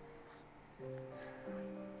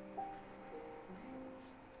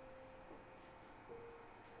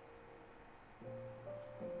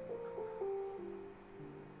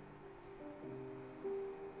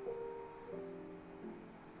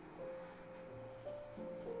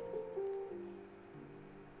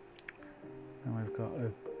 And we've got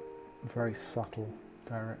a very subtle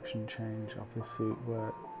direction change, obviously,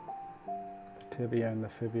 where the tibia and the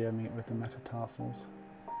fibia meet with the metatarsals.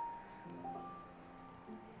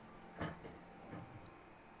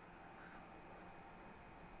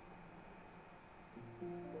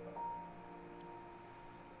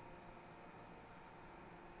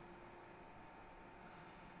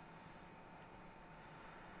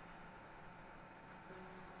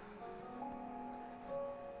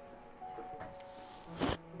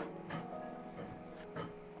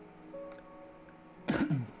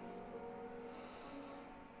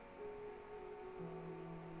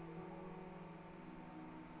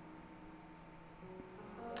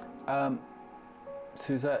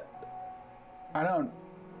 Suzette, I don't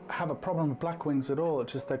have a problem with black wings at all,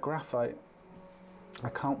 it's just they're graphite. I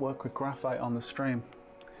can't work with graphite on the stream.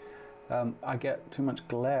 I get too much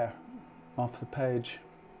glare off the page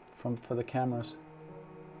for the cameras.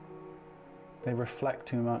 They reflect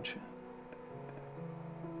too much.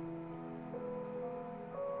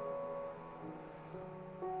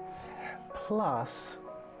 Plus,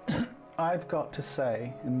 I've got to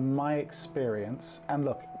say, in my experience, and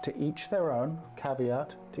look, to each their own,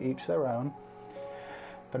 caveat, to each their own,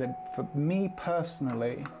 but for me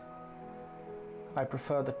personally, I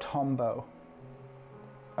prefer the Tombow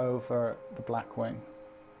over the Blackwing.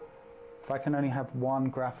 If I can only have one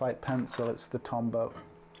graphite pencil, it's the Tombow.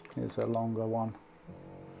 Here's a longer one.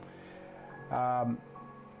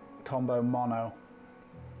 Tombow Mono.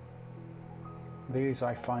 These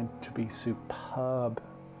I find to be superb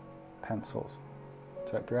pencils.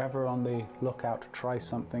 So if you're ever on the lookout to try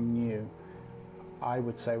something new, I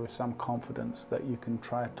would say with some confidence that you can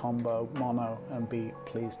try a Tombow Mono and be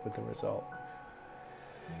pleased with the result.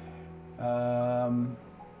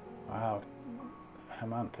 Wow,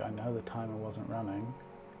 Hemant, I know the timer wasn't running.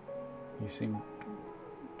 You seem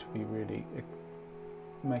to be really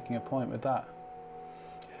making a point with that.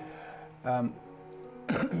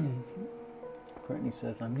 Brittany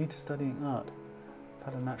says, I'm new to studying art. I've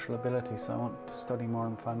had a natural ability, so I want to study more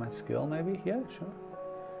and find my skill, maybe? Yeah, sure.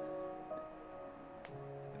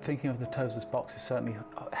 Thinking of the toes as boxes certainly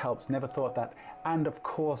helps. Never thought that. And of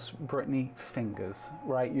course, Brittany, fingers,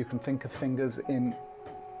 right? You can think of fingers in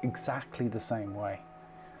exactly the same way.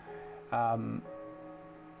 And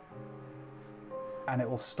it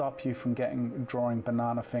will stop you from drawing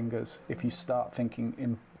banana fingers if you start thinking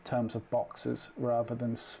in terms of boxes rather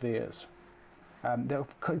than spheres.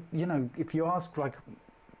 You know, if you ask like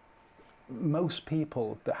most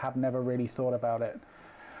people that have never really thought about it,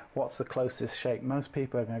 what's the closest shape? Most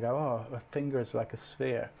people are going to go, oh, a finger is like a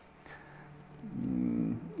sphere.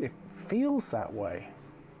 It feels that way,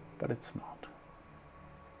 but it's not.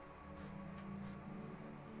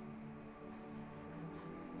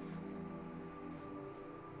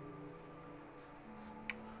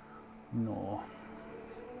 No,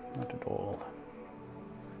 not at all.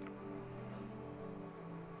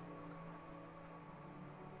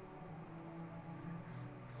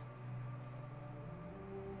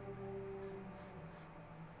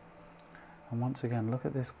 And once again, look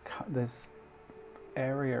at this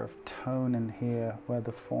area of tone in here where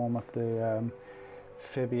the form of the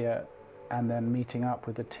fibia and then meeting up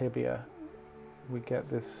with the tibia. We get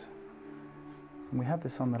this, and we had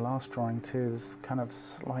this on the last drawing too, this kind of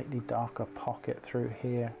slightly darker pocket through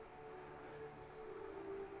here.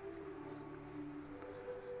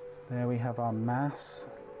 There we have our mass,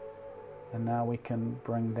 and now we can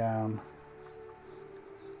bring down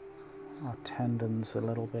our tendons a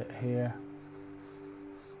little bit here,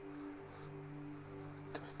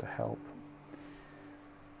 just to help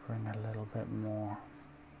bring a little bit more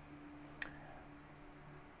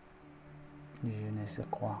Je ne sais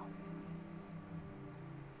quoi.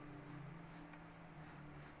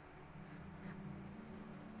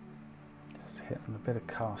 Just hitting a bit of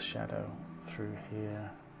cast shadow through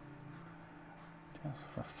here, just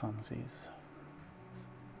for funsies.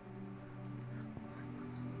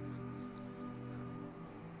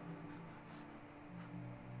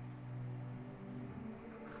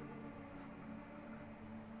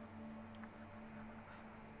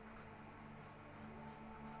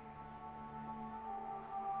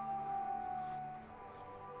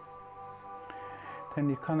 Then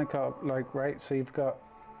you kind of got like, right, so you've got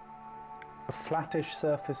a flattish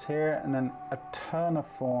surface here and then a turn of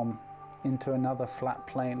form into another flat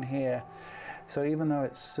plane here. So even though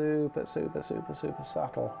it's super, super, super, super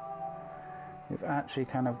subtle, you've actually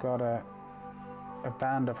kind of got a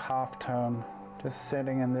band of halftone just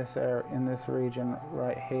sitting in this area, in this region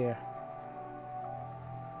right here.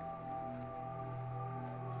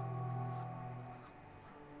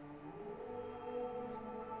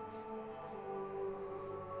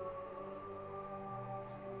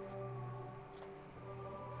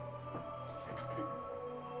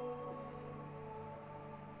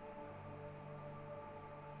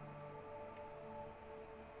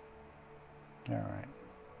 All right.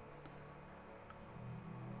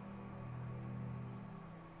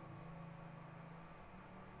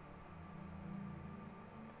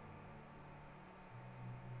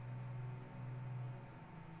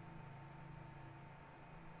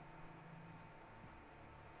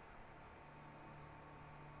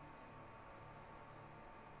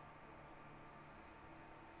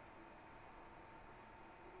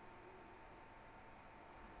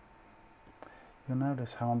 You'll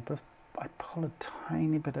notice how I pull a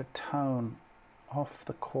tiny bit of tone off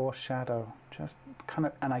the core shadow, just kind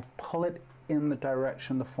of, and I pull it in the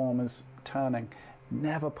direction the form is turning.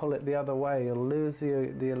 Never pull it the other way. You'll lose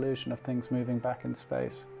the illusion of things moving back in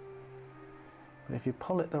space. But if you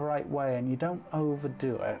pull it the right way and you don't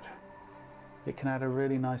overdo it, it can add a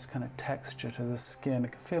really nice kind of texture to the skin.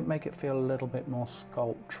 It can make it feel a little bit more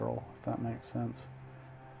sculptural, if that makes sense.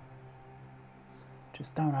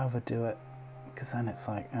 Just don't overdo it, because then it's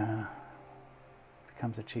like,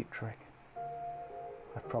 becomes a cheap trick.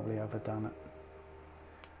 I've probably overdone it.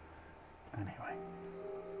 Anyway.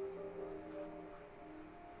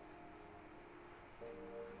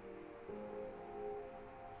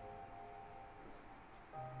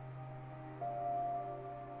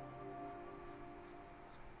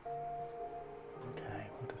 Okay,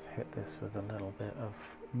 we'll just hit this with a little bit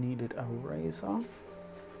of kneaded eraser.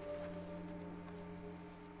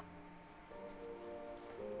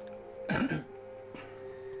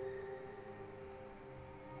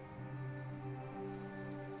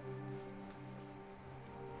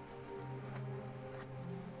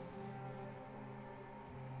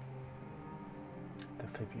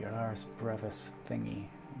 Fibularis brevis thingy,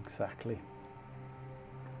 exactly.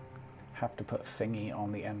 Have to put thingy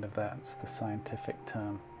on the end of that, it's the scientific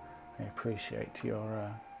term. I appreciate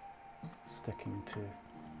your sticking to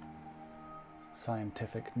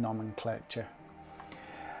scientific nomenclature.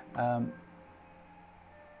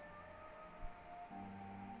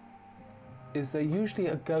 Is there usually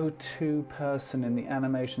a go-to person in the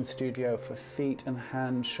animation studio for feet and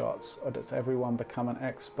hand shots, or does everyone become an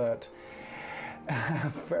expert?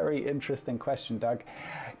 Very interesting question, Doug.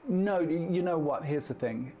 No, you know what, here's the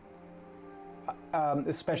thing.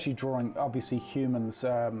 Especially drawing, obviously humans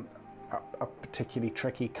are particularly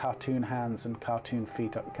tricky. Cartoon hands and cartoon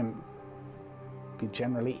feet can be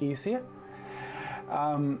generally easier.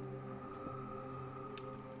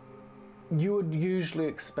 You would usually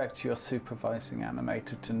expect your supervising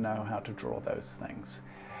animator to know how to draw those things.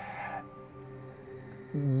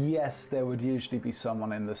 Yes, there would usually be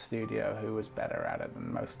someone in the studio who was better at it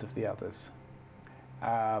than most of the others,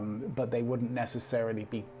 but they wouldn't necessarily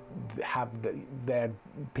their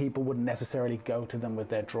people wouldn't necessarily go to them with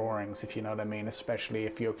their drawings, if you know what I mean. Especially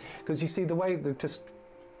if you, because you see the way that, just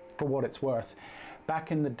for what it's worth,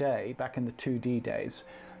 back in the day, back in the 2D days,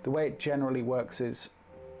 the way it generally works is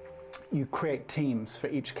you create teams for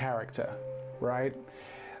each character, right?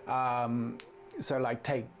 So like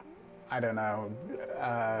take, I don't know,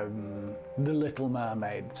 The Little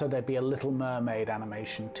Mermaid. So there'd be a Little Mermaid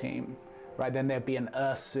animation team, right? Then there'd be an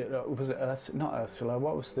Ursula, was it Ursula? Not Ursula,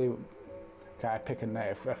 what was the, okay, I pick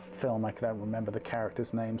a film I don't remember the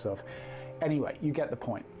characters' names of. Anyway, you get the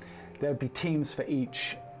point. There'd be teams for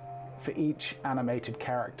each animated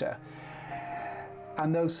character.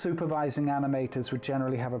 And those supervising animators would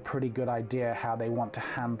generally have a pretty good idea how they want to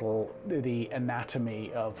handle the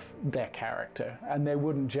anatomy of their character. And they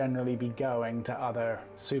wouldn't generally be going to other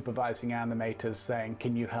supervising animators saying,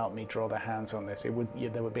 can you help me draw the hands on this? There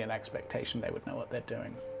would be an expectation they would know what they're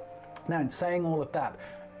doing. Now, in saying all of that,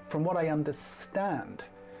 from what I understand,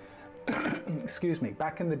 excuse me,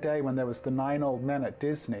 back in the day when there was the 9 old men at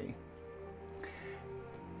Disney,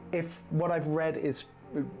 if what I've read is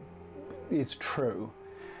true,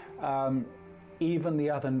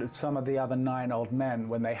 even some of the other 9 old men,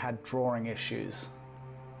 when they had drawing issues,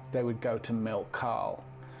 they would go to Milt Kahl,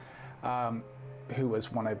 who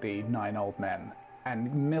was one of the 9 old men.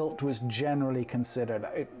 And Milt was generally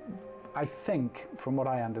considered, I think, from what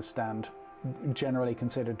I understand, generally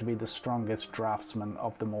considered to be the strongest draftsman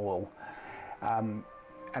of them all. And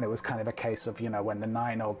it was kind of a case of, you know, when the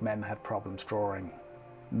 9 old men had problems drawing,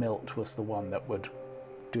 Milt was the one that would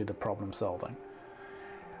do the problem solving.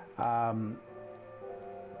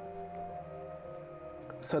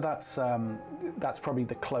 So that's probably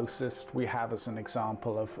the closest we have as an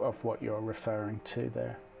example of what you're referring to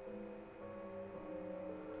there.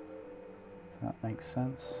 That makes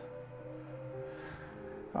sense.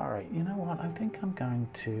 All right, you know what? I think I'm going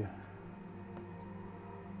to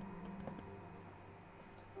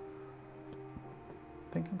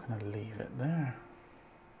leave it there.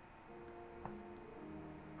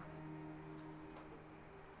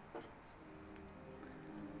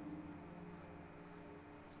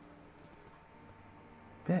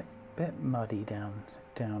 Bit muddy down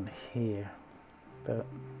here, but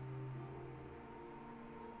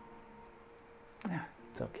yeah,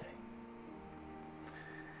 it's okay.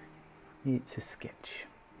 It's a sketch.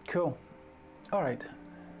 Cool. All right.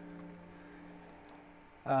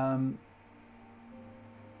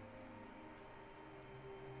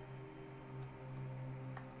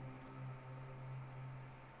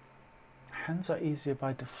 Hands are easier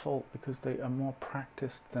by default because they are more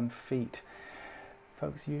practiced than feet.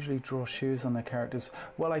 Folks usually draw shoes on their characters.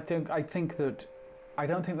 Well, I don't think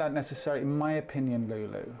that necessarily, in my opinion,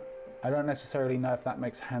 Lulu, I don't necessarily know if that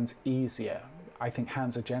makes hands easier. I think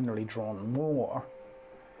hands are generally drawn more.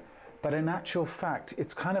 But in actual fact,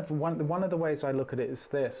 it's kind of one of the ways I look at it is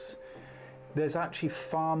this. There's actually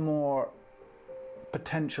far more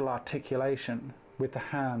potential articulation with the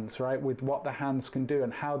hands, right? With what the hands can do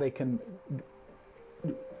and how they can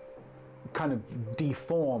kind of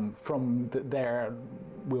deform from their,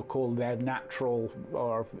 we'll call their natural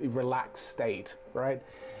or relaxed state, right?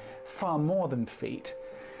 Far more than feet.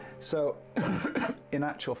 So in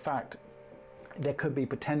actual fact, there could be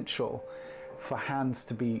potential for hands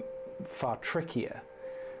to be far trickier.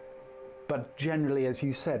 But generally, as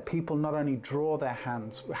you said, people not only draw their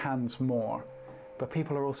hands more, but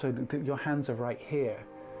people are also, your hands are right here.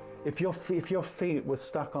 If your feet were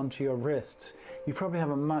stuck onto your wrists, you probably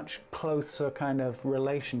have a much closer kind of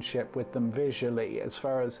relationship with them visually as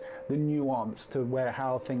far as the nuance to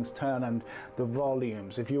how things turn and the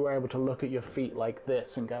volumes. If you were able to look at your feet like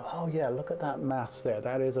this and go, oh yeah, look at that mass there,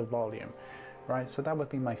 that is a volume, right? So that would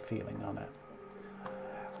be my feeling on it.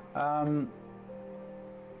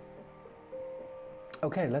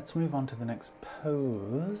 Okay, let's move on to the next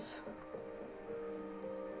pose.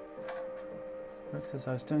 Rick says,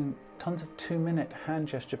 I was doing tons of 2-minute hand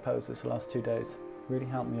gesture poses the last 2 days. Really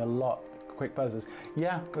helped me a lot, quick poses.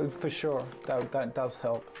 Yeah, for sure, that does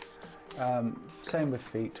help. Same with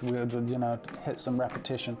feet, we would, you know, hit some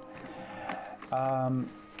repetition.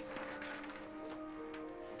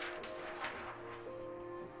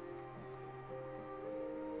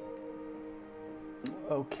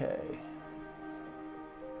 Okay.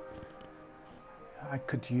 I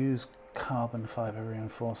could use carbon fiber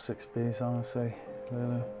reinforced 6Bs, honestly,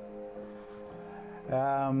 Lulu.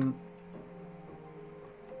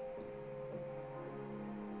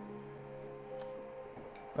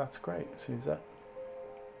 That's great, Suzette.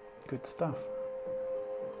 Good stuff.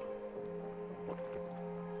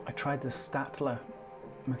 I tried the Statler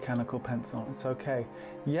mechanical pencil. It's okay.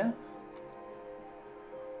 Yeah.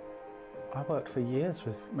 I worked for years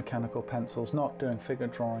with mechanical pencils, not doing figure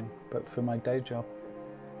drawing, but for my day job.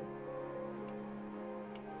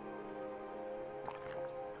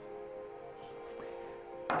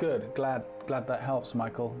 Good, glad that helps,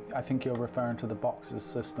 Michael. I think you're referring to the boxes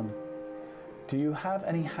system. Do you have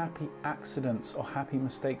any happy accidents or happy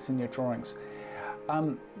mistakes in your drawings?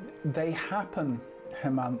 They happen,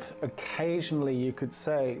 Hemant, occasionally you could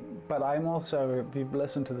say, but I'm also, if you've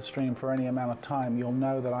listened to the stream for any amount of time, you'll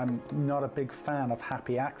know that I'm not a big fan of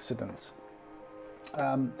happy accidents.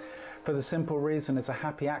 For the simple reason, it's a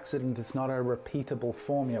happy accident, it's not a repeatable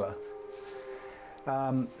formula.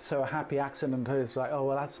 So a happy accident is like, oh,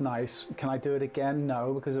 well, that's nice. Can I do it again?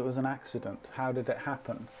 No, because it was an accident. How did it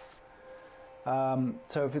happen?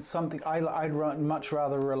 So if it's something, I'd much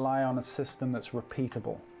rather rely on a system that's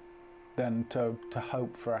repeatable than to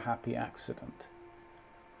hope for a happy accident.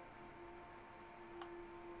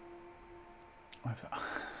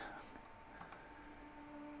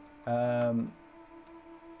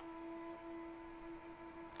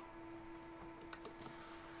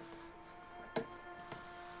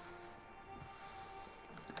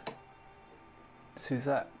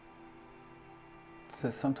 Suzette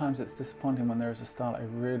says, sometimes it's disappointing when there is a style I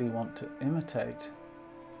really want to imitate.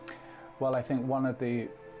 Well, I think one of the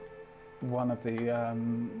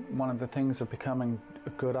things of becoming a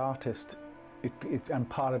good artist, and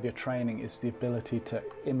part of your training, is the ability to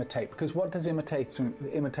imitate. Because what does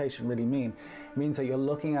imitation really mean? It means that you're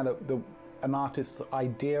looking at an artist's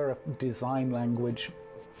idea of design language,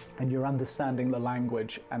 and you're understanding the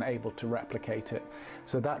language and able to replicate it.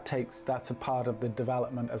 So that's a part of the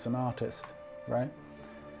development as an artist, right?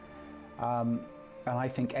 And I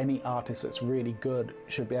think any artist that's really good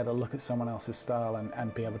should be able to look at someone else's style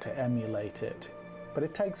and be able to emulate it. But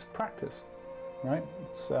it takes practice, right?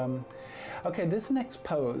 It's, okay, this next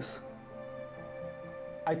pose,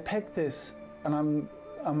 I picked this and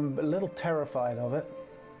I'm a little terrified of it.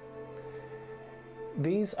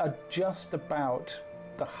 These are just about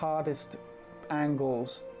the hardest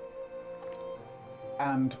angles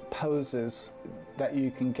and poses that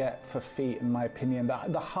you can get for feet, in my opinion.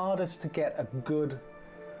 The hardest to get a good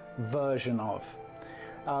version of.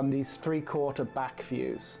 These 3/4 back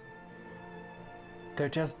views. They're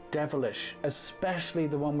just devilish, especially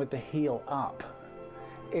the one with the heel up.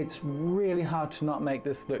 It's really hard to not make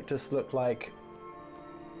this look like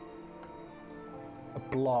a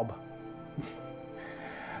blob.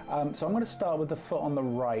 So I'm going to start with the foot on the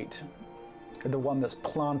right, the one that's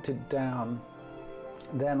planted down.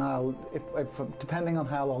 Then depending on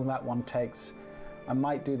how long that one takes, I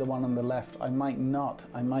might do the one on the left. I might not.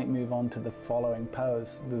 I might move on to the following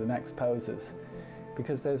pose, the next poses,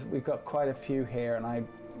 because we've got quite a few here, and I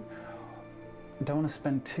don't want to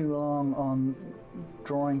spend too long on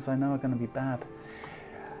drawings I know are going to be bad.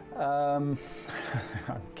 I'm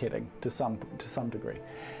kidding, to some degree.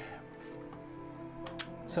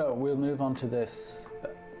 So we'll move on to this.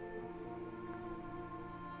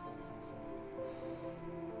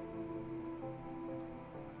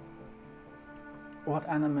 What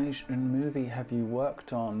animation movie have you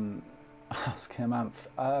worked on? Ask Hemanth.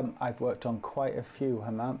 I've worked on quite a few,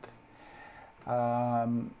 Hemanth.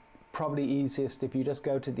 Probably easiest if you just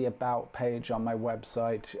go to the About page on my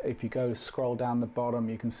website. If you scroll down the bottom,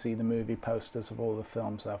 you can see the movie posters of all the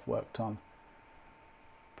films I've worked on.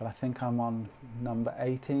 But I think I'm on number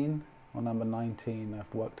 18 or number 19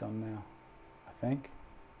 I've worked on now, I think.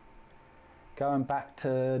 Going back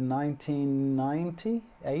to 1990,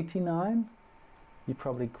 89, you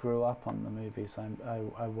probably grew up on the movies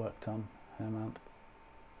I worked on, Hemanth.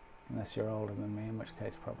 Unless you're older than me, in which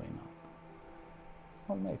case probably not.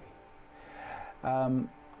 Well, maybe.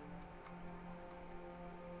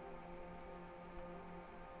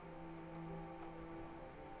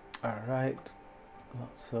 All right.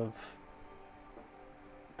 Lots of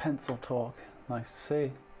pencil talk. Nice to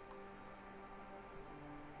see.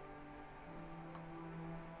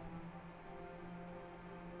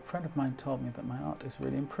 A friend of mine told me that my art is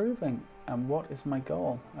really improving. And what is my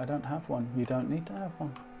goal? I don't have one. You don't need to have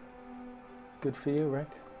one. Good for you, Rick.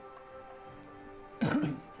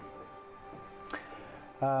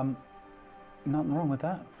 Nothing wrong with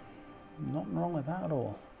that. Nothing wrong with that at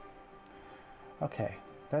all. Okay,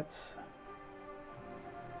 let's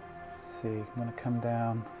see. I'm going to come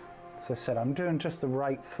down. As I said, I'm doing just the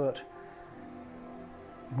right foot.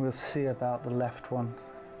 We'll see about the left one.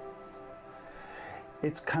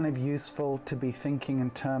 It's kind of useful to be thinking in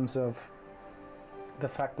terms of the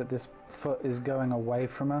fact that this foot is going away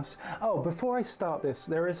from us. Oh, before I start this,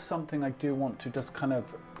 there is something I do want to just kind of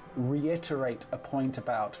reiterate a point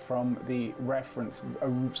about from the reference,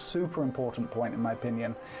 a super important point in my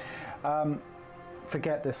opinion.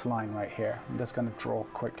 Forget this line right here. I'm just going to draw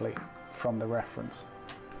quickly from the reference.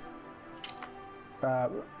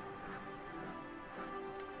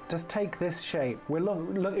 Just take this shape.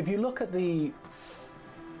 Look, if you look at the,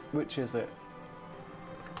 which is it?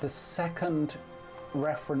 The second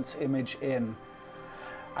reference image in.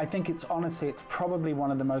 I think it's honestly, it's probably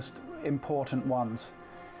one of the most important ones.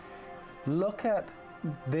 Look at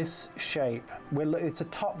this shape. It's a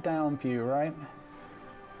top-down view, right?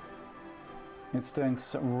 It's doing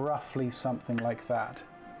roughly something like that.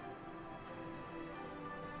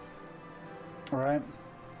 All right?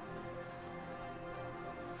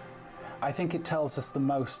 I think it tells us the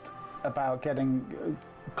most about getting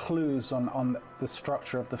clues on the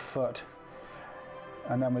structure of the foot.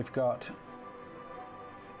 And then we've got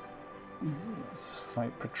a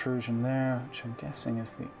slight protrusion there, which I'm guessing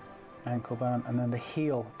is the ankle bone, and then the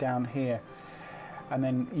heel down here. And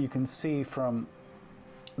then you can see from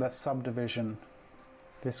that subdivision,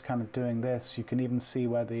 this kind of doing this, you can even see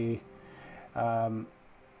where the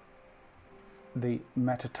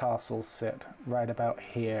metatarsals sit, right about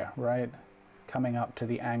here, right? Coming up to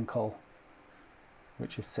the ankle,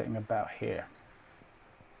 which is sitting about here.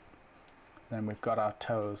 Then we've got our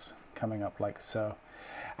toes coming up like so.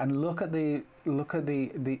 And look at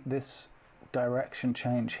this direction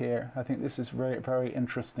change here. I think this is very, very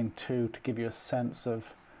interesting too, to give you a sense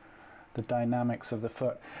of the dynamics of the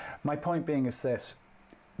foot. My point being is this.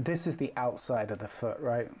 This is the outside of the foot,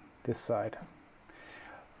 right? This side.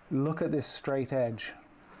 Look at this straight edge.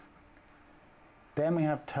 Then we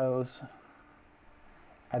have toes,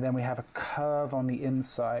 and then we have a curve on the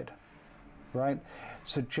inside, right?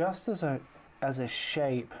 So just as a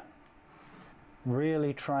shape,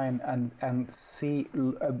 really try and see,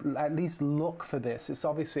 at least look for this. It's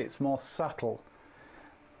obviously, it's more subtle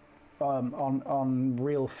on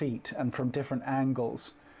real feet and from different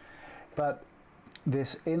angles, but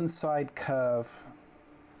this inside curve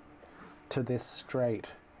to this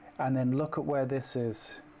straight, and then look at where this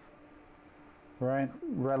is, right,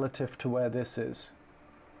 relative to where this is.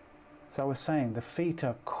 So I was saying, the feet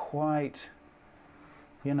are quite,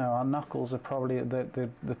 you know, our knuckles are probably, the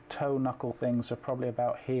toe knuckle things are probably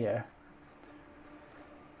about here.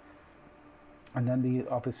 And then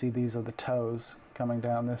obviously these are the toes coming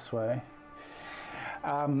down this way.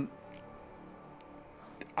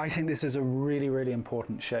 I think this is a really, really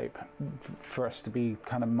important shape for us to be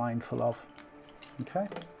kind of mindful of. Okay?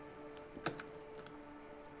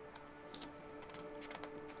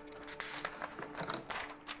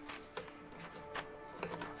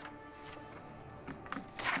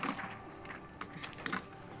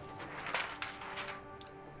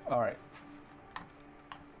 All right.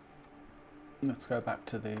 Let's go back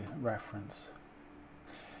to the reference.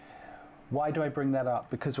 Why do I bring that up?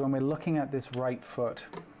 Because when we're looking at this right foot,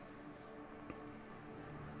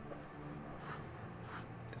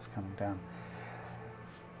 just coming down,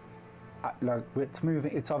 look, it's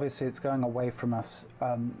moving. It's obviously it's going away from us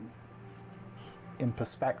in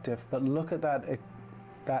perspective. But look at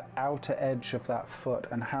that outer edge of that foot,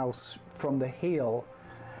 and how from the heel,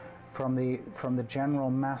 from the general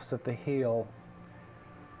mass of the heel,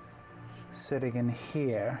 sitting in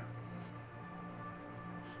here.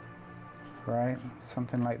 Right,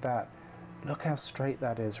 something like that. Look how straight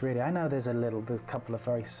that is, really. I know there's a couple of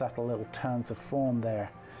very subtle little turns of form there.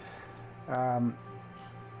 But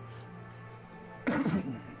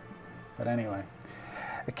anyway,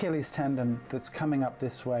 Achilles tendon that's coming up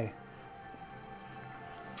this way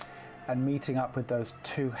and meeting up with those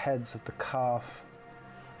two heads of the calf,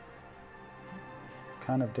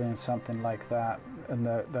 kind of doing something like that, and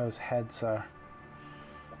those heads are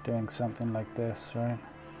doing something like this, right?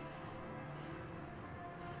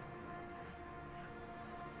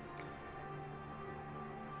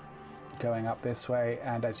 Going up this way,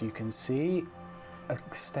 and as you can see,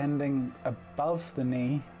 extending above the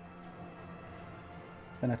knee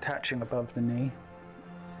and attaching above the knee.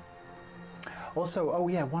 Also, oh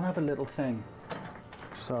yeah, one other little thing.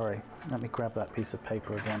 Sorry, let me grab that piece of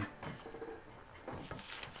paper again.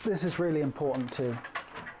 This is really important too.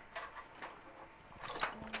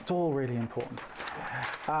 It's all really important.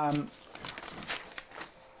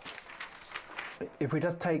 If we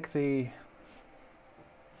just take the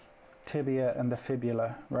tibia and the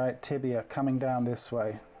fibula, right? Tibia coming down this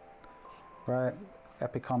way, right?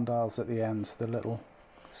 Epicondyles at the ends, the little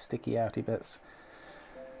sticky outy bits.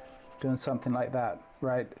 Doing something like that,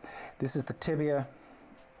 right? This is the tibia.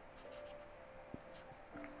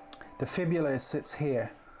 The fibula sits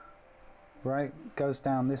here, right? Goes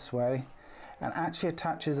down this way and actually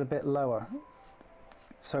attaches a bit lower.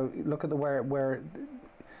 So look at the where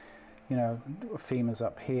you know, femur's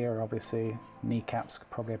up here, obviously, kneecaps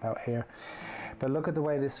probably about here. But look at the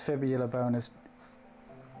way this fibular bone is,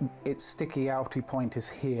 its sticky outy point is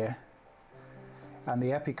here, and the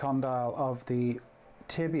epicondyle of the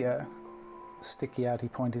tibia sticky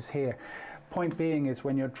outy point is here. Point being is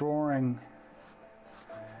when you're drawing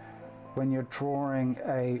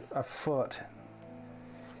a foot,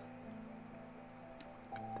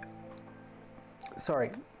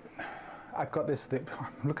 sorry, I've got this, I'm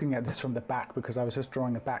looking at this from the back because I was just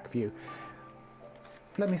drawing a back view.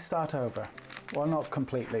 Let me start over. Well, not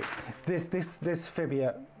completely. This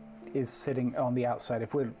fibula is sitting on the outside.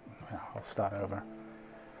 I'll start over.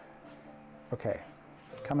 Okay,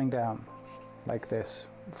 coming down like this,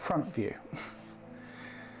 front view.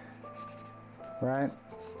 Right?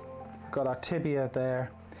 Got our tibia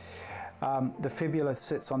there. The fibula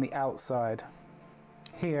sits on the outside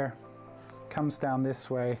here, comes down this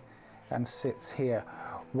way and sits here.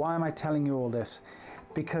 Why am I telling you all this?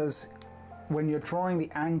 Because when you're drawing the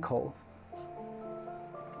ankle,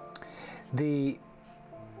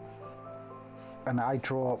 and I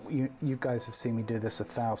draw, you guys have seen me do this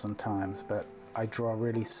 1,000 times, but I draw a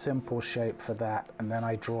really simple shape for that, and then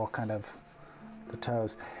I draw kind of the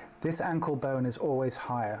toes. This ankle bone is always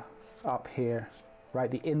higher up here, right?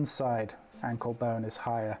 The inside ankle bone is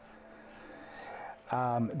higher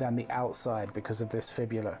than the outside because of this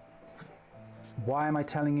fibula. Why am I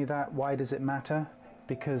telling you that? Why does it matter?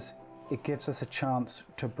 Because it gives us a chance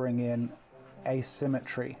to bring in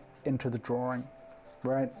asymmetry into the drawing,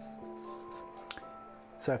 right?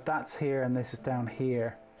 So if that's here and this is down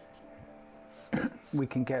here, we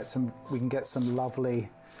can get some lovely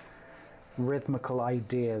rhythmical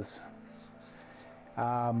ideas.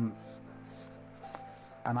 And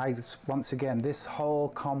once again, this whole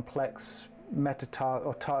complex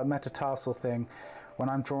metatarsal thing, when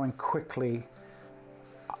I'm drawing quickly,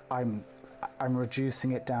 I'm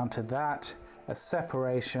reducing it down to that, a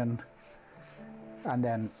separation, and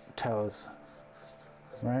then toes,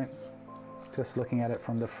 right? Just looking at it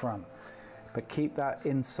from the front. But keep that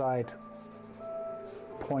inside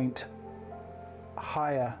point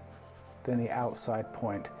higher than the outside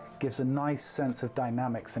point. Gives a nice sense of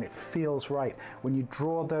dynamics and it feels right. When you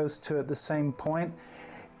draw those two at the same point,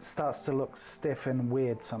 it starts to look stiff and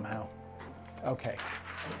weird somehow. Okay,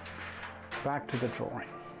 back to the drawing.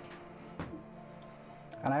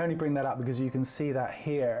 And I only bring that up because you can see that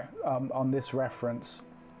here on this reference.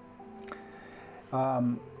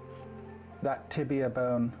 That tibia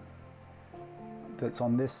bone that's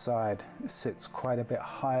on this side sits quite a bit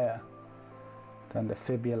higher than the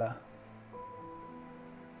fibula,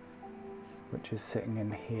 which is sitting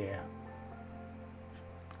in here,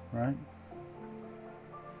 right?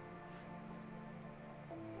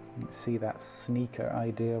 You can see that sneaker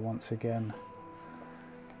idea once again,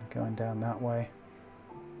 going down that way.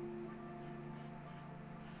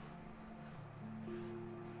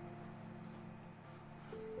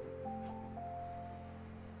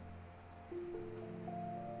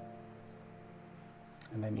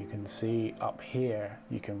 And then you can see up here,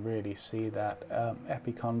 you can really see that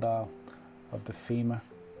epicondyle of the femur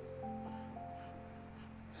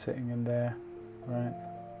sitting in there, right?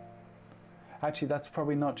 Actually, that's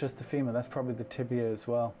probably not just the femur, that's probably the tibia as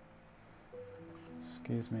well.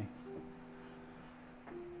 Excuse me.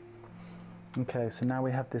 Okay, so now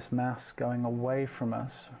we have this mass going away from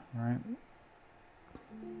us, right?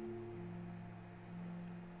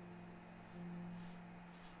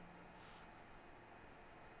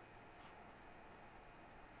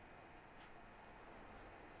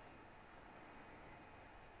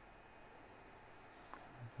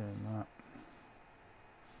 That.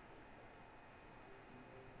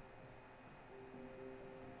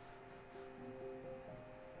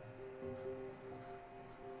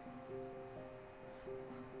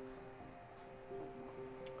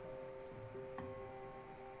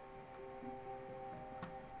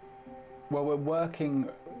 Well, we're working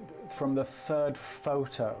from the third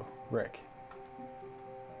photo, Rick.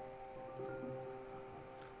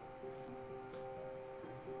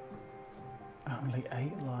 Only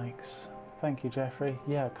 8 likes. Thank you, Jeffrey.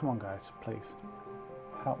 Yeah, come on, guys, please.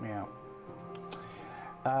 Help me out.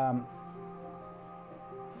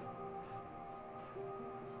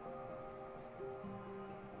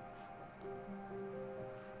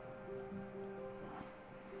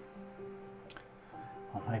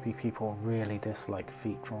 Or maybe people really dislike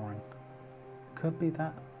feet drawing. Could be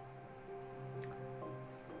that.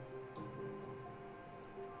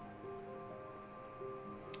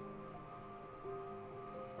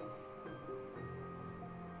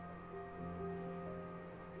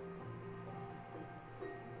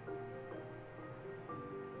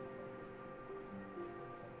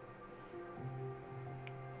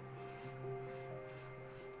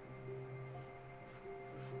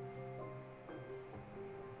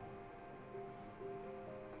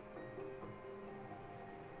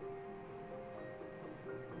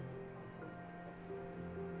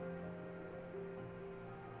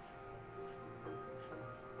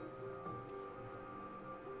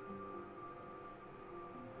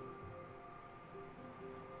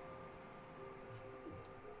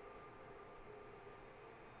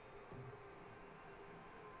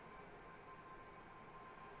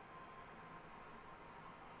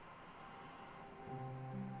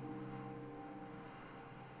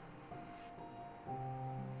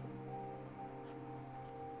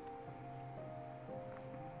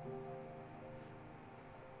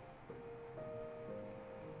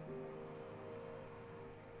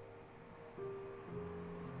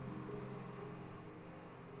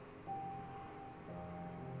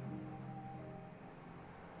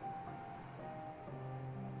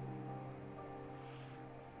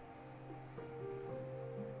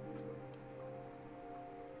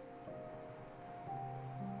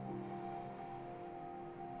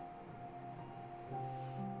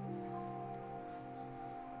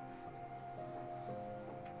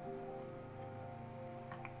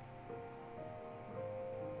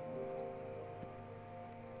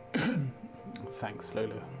 Thanks,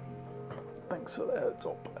 Lulu. Thanks for the heads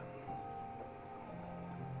up.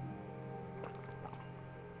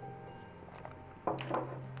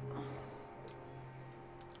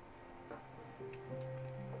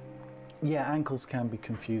 Yeah, ankles can be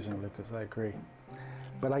confusing, Lucas, I agree.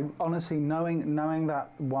 But I honestly, knowing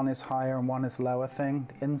that one is higher and one is lower thing,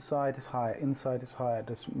 inside is higher, inside is higher,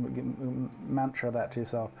 just mantra that to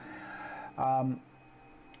yourself.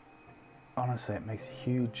 Honestly,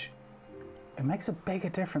 it makes a bigger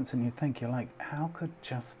difference than you'd think. You're like, how could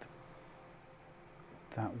just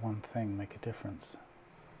that one thing make a difference?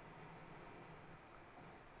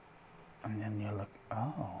 And then you look,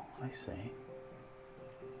 oh, I see.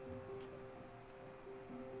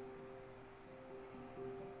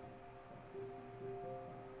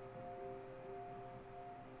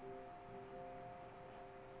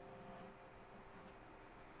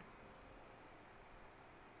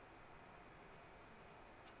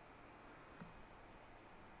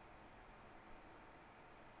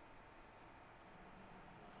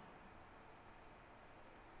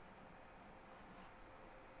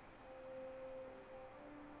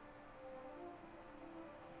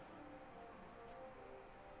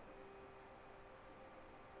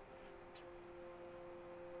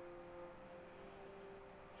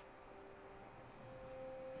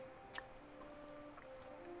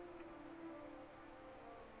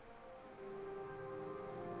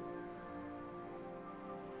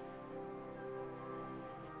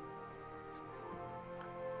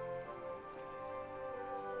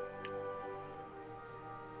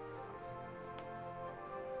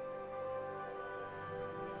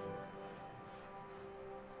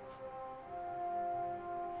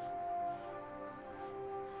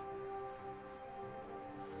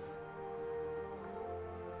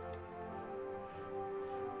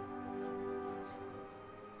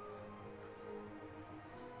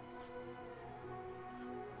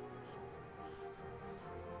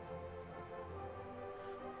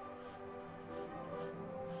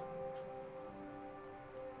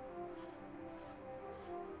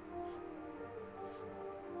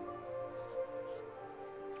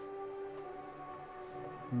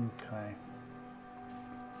 Okay.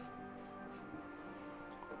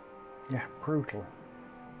 Yeah, brutal.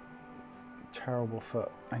 Terrible foot.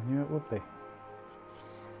 I knew it would be.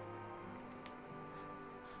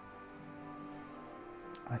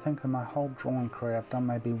 I think in my whole drawing career I've done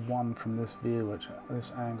maybe one from this view,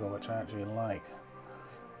 this angle, which I actually like.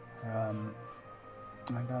 I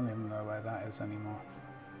don't even know where that is anymore.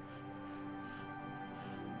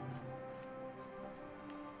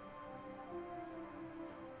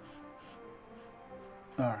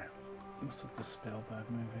 Alright, what's with the Spielberg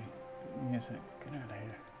movie? Music, get out of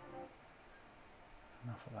here.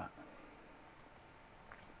 Enough of that.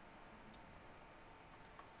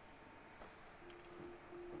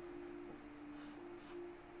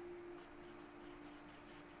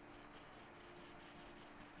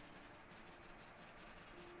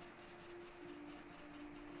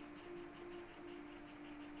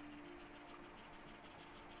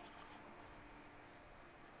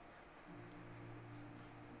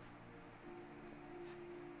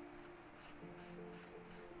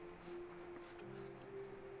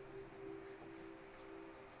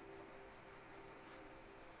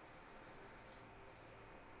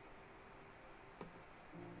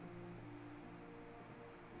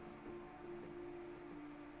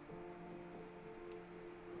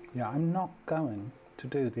 Yeah, I'm not going to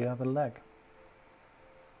do the other leg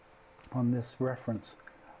on this reference.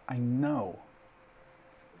 I know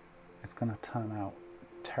it's going to turn out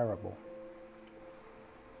terrible.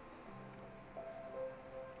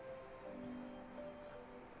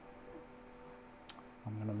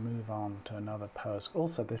 I'm going to move on to another pose.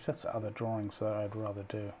 Also, there's just other drawings that I'd rather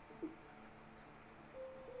do.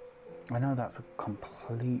 I know that's a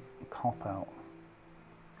complete cop-out.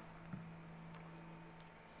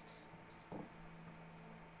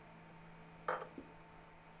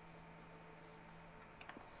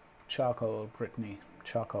 Charcoal, Brittany,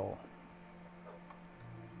 charcoal.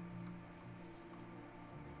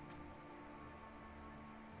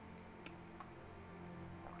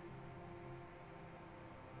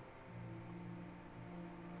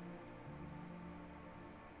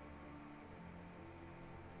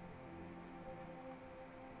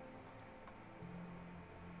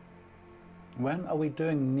 When are we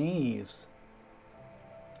doing knees?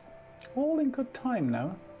 All in good time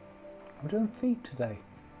now. I'm doing feet today.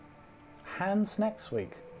 Hands next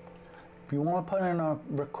week. If you want to put in a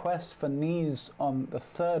request for knees on the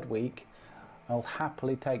 3rd week, I'll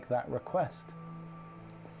happily take that request.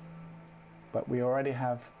 But we already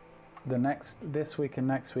have this week and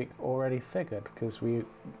next week already figured, because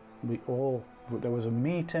there was a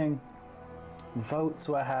meeting, votes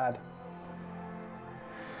were had,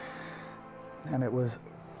 and it was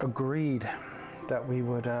agreed that we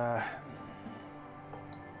would,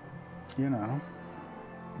 you know,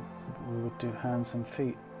 we would do hands and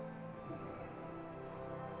feet.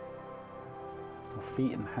 Or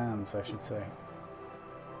feet and hands, I should say.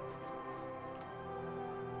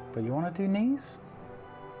 But you want to do knees?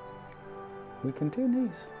 We can do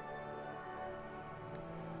knees.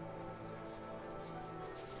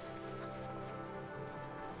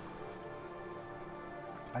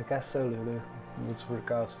 I guess so, Lulu, with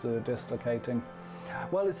regards to dislocating.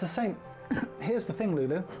 Well, it's the same. Here's the thing,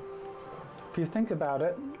 Lulu. If you think about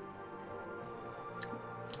it,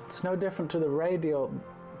 it's no different to the radial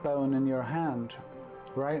bone in your hand,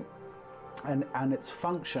 right? And its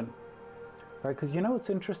function, right? Because you know what's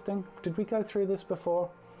interesting? Did we go through this before?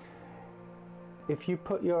 If you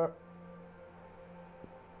put your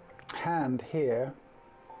hand here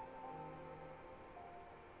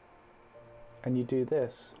and you do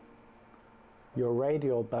this, your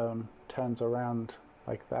radial bone turns around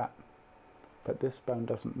like that, but this bone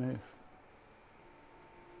doesn't move.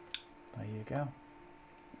 There you go.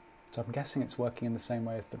 So I'm guessing it's working in the same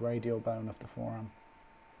way as the radial bone of the forearm.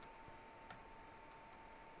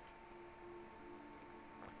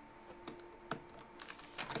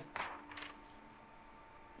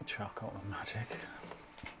 Charcoal the magic.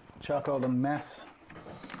 Charcoal the mess.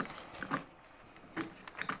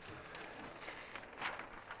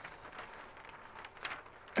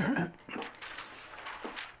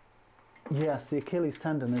 Yes, the Achilles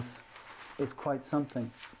tendon is quite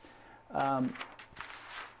something.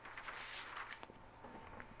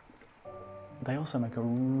 They also make a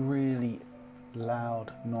really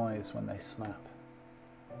loud noise when they snap.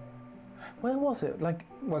 Where was it? Like,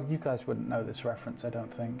 well, you guys wouldn't know this reference, I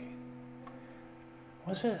don't think.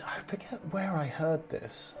 Was it? I forget where I heard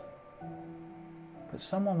this. But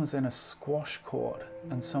someone was in a squash court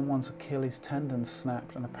and someone's Achilles tendon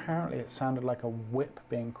snapped, and apparently it sounded like a whip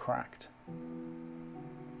being cracked.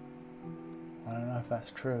 I don't know if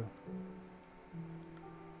that's true.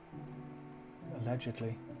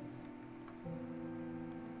 Allegedly.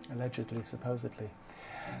 Allegedly, supposedly.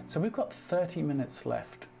 So we've got 30 minutes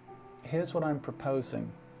left. Here's what I'm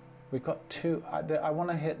proposing. We've got I want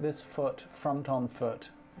to hit this foot, front on foot.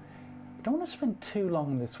 I don't want to spend too long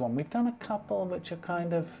on this one. We've done a couple which are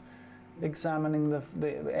kind of examining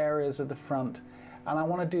the areas of the front. And I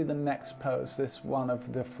want to do the next pose, this one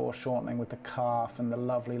of the foreshortening with the calf and the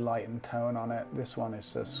lovely light and tone on it. This one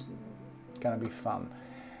is just going to be fun.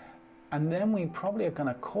 And then we probably are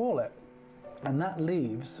going to call it. And that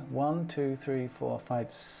leaves 1, 2, 3, 4,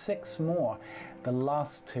 5, 6 more. The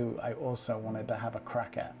last two I also wanted to have a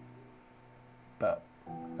crack at. But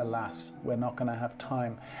alas, we're not going to have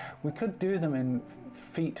time. We could do them in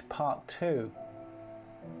feet part 2.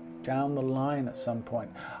 Down the line at some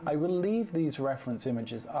point. I will leave these reference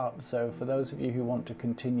images up, so for those of you who want to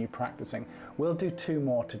continue practicing, we'll do 2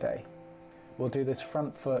 more today. We'll do this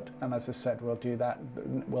front foot, and as I said,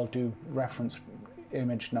 we'll do reference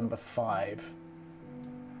image number 5.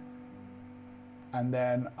 And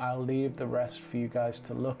then I'll leave the rest for you guys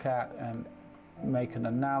to look at and make an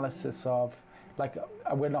analysis of. Like,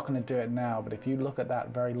 we're not going to do it now, but if you look at that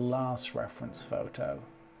very last reference photo,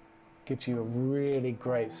 gives you a really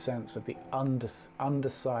great sense of the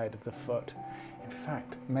underside of the foot. In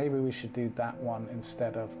fact, maybe we should do that one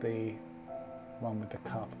instead of the one with the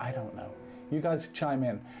cup. I don't know. You guys chime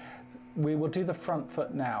in. We will do the front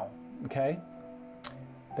foot now, okay?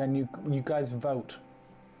 Then you guys vote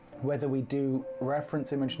whether we do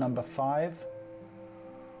reference image number 5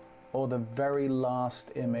 or the very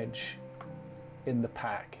last image in the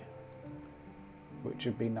pack, which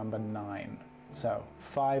would be number 9. So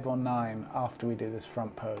 5 or 9 after we do this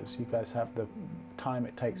front pose. You guys have the time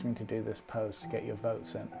it takes me to do this pose to get your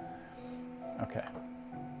votes in. Okay.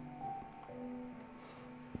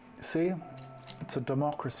 See, it's a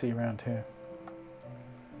democracy around here.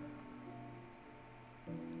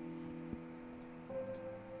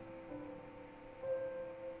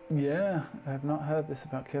 Yeah, I have not heard this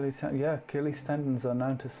about Achilles tendons. Yeah, Achilles tendons are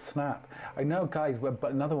known to snap. I know guys,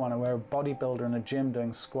 but another one where a bodybuilder in a gym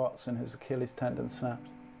doing squats and his Achilles tendon snapped.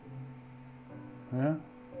 Yeah.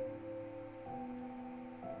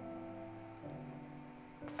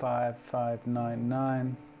 5, 5, 9,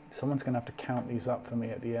 9. Someone's going to have to count these up for me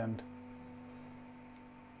at the end.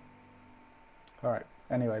 All right,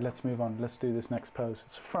 anyway, let's move on. Let's do this next pose.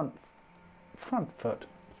 It's front foot.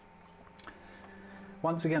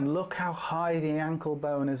 Once again, look how high the ankle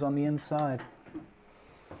bone is on the inside.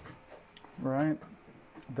 right?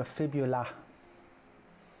 The fibula.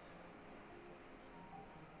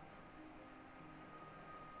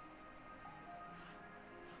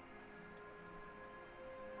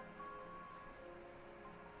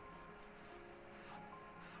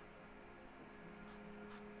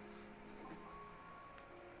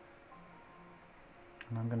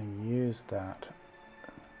 And I'm going to use that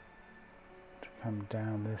to come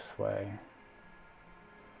down this way.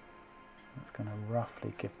 It's going to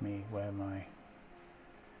roughly give me where my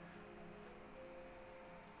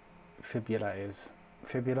fibula is.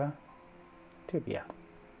 Fibula, tibia.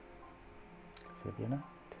 Fibula,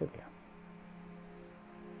 tibia.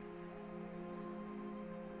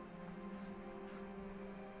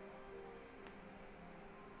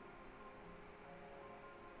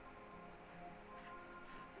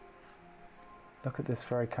 Look at this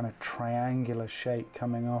very kind of triangular shape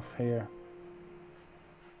coming off here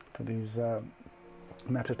for these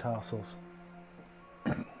metatarsals.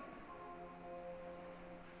 We've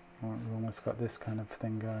almost got this kind of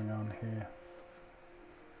thing going on here.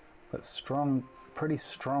 But strong, pretty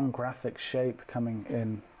strong graphic shape coming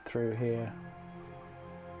in through here.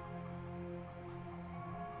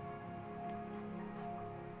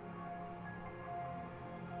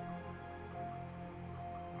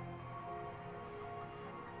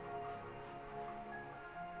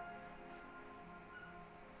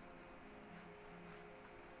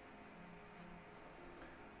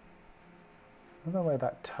 Look at the way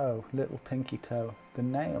that toe, little pinky toe, the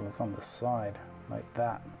nail is on the side, like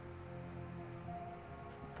that.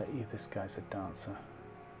 Bet you this guy's a dancer.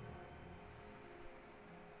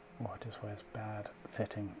 Or just wears bad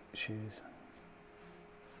fitting shoes.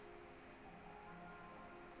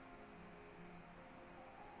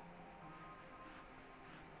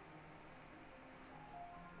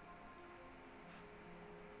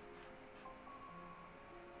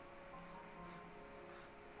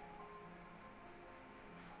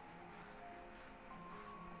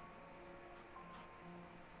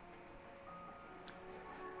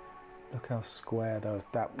 Look how square those,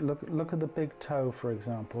 look at the big toe, for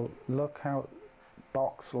example. Look how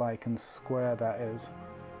box-like and square that is.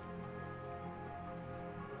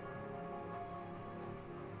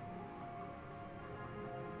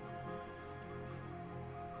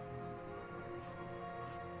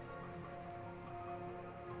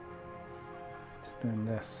 Just doing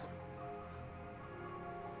this.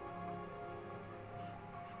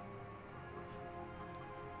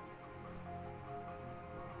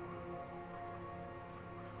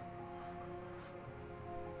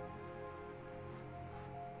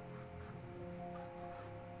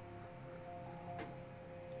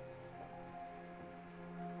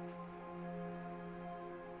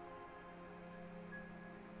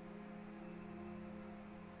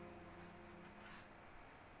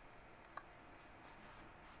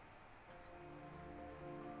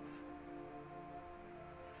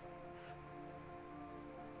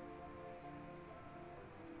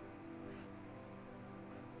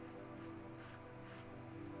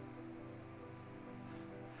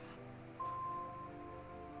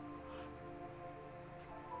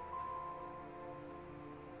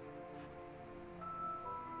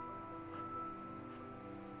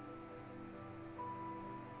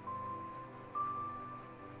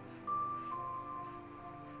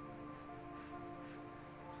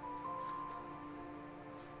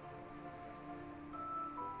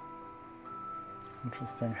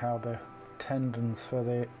 Interesting how the tendons for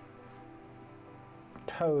the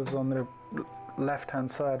toes on the left-hand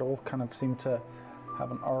side all kind of seem to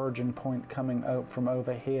have an origin point coming out from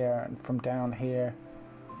over here and from down here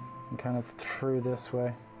and kind of through this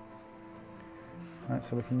way. Right,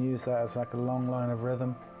 so we can use that as like a long line of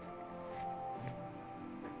rhythm.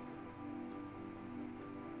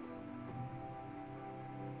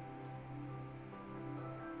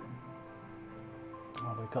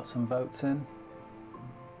 Oh, we've got some votes in.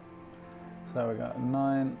 So we got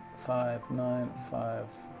 9, 5, 9, 5,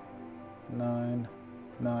 9,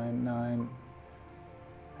 9, 9,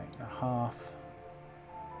 8.5,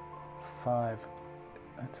 5.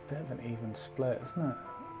 That's a bit of an even split, isn't it?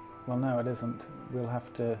 Well, no, it isn't. We'll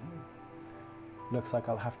have to, looks like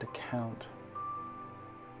I'll have to count.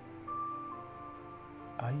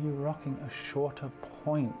 Are you rocking a shorter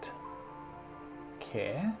point?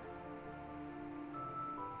 Care?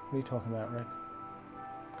 What are you talking about, Rick?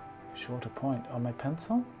 Shorter point on my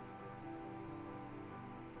pencil?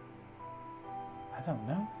 I don't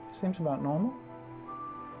know. Seems about normal.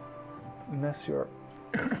 Unless you're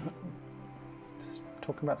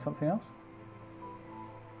talking about something else.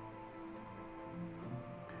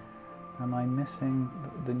 Am I missing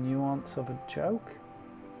the nuance of a joke?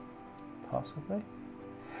 Possibly.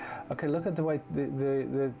 Okay, look at the way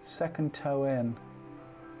the second toe in.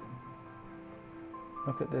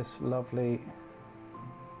 Look at this lovely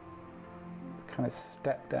kind of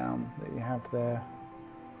step down that you have there.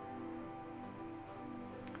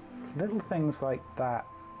 Little things like that.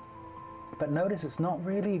 But notice it's not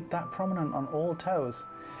really that prominent on all toes.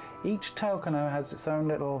 Each toe kind of has its own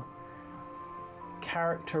little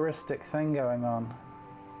characteristic thing going on.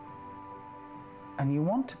 And you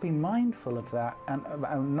want to be mindful of that and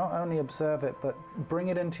not only observe it, but bring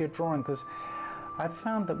it into your drawing, because I've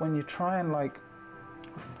found that when you try and like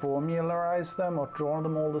formularize them or draw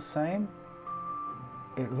them all the same,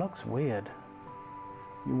 it looks weird.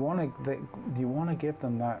 You want to give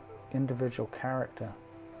them that individual character.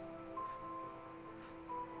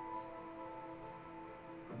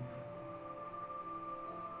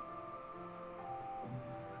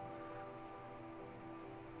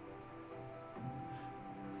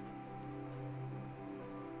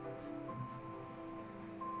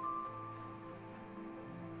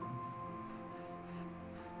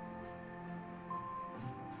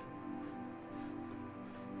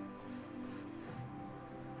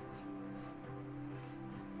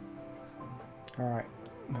 All right,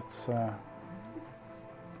 let's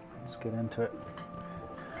get into it.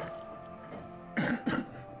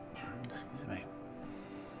 Excuse me.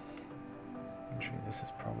 Actually, this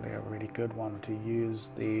is probably a really good one to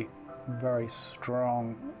use the very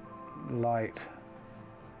strong light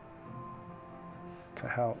to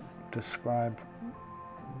help describe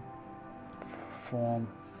form.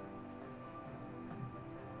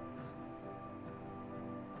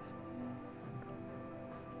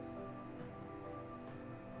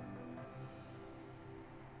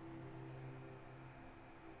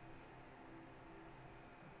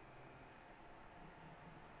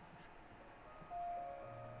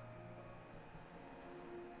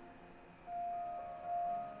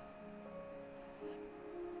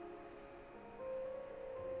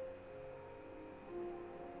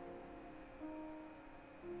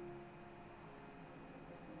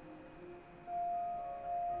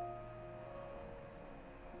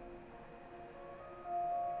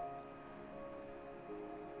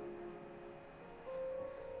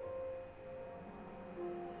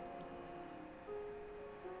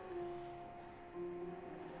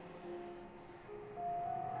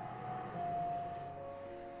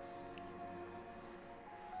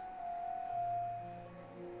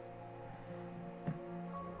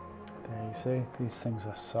 You see, these things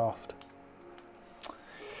are soft.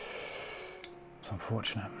 It's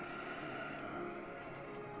unfortunate.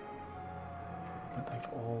 But they've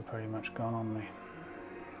all pretty much gone on me.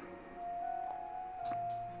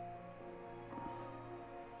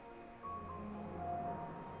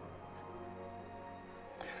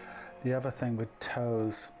 The other thing with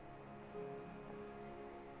toes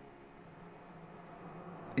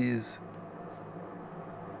is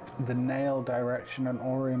the nail direction and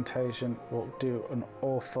orientation will do an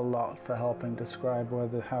awful lot for helping describe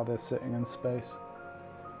how they're sitting in space.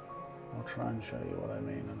 I'll try and show you what I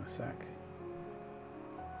mean in a sec.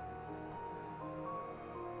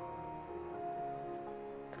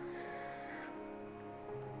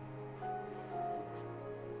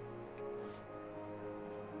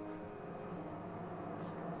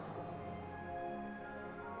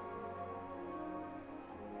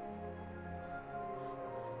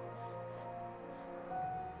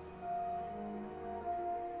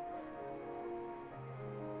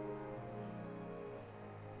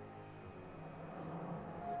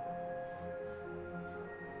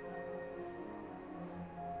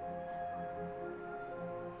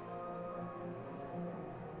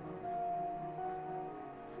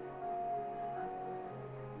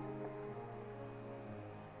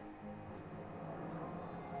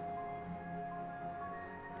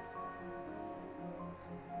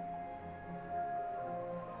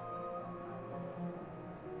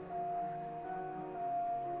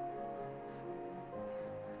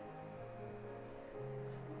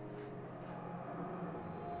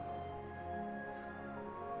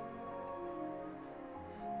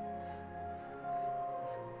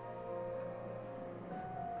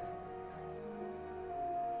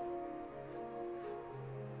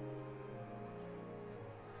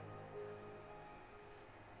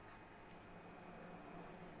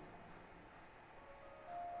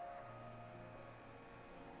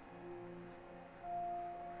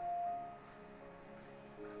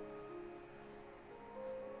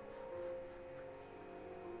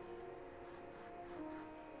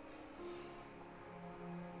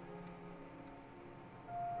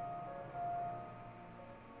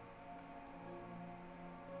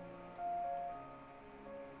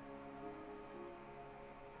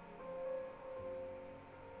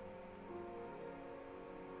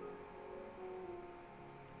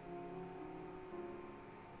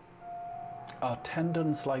 Are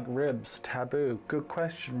tendons like ribs taboo? Good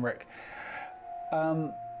question, Rick.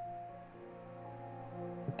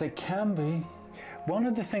 They can be. One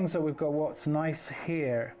of the things that we've got, what's nice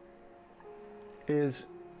here, is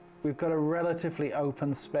we've got a relatively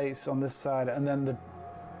open space on this side, and then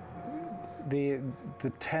the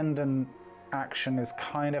tendon action is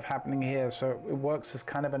kind of happening here, so it works as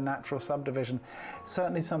kind of a natural subdivision.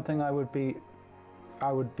 Certainly something I would be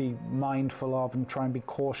mindful of and try and be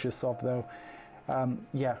cautious of, though.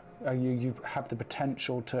 Yeah, you have the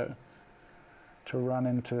potential to run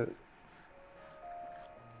into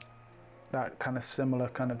that kind of similar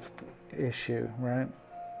kind of issue, right?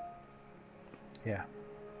 Yeah.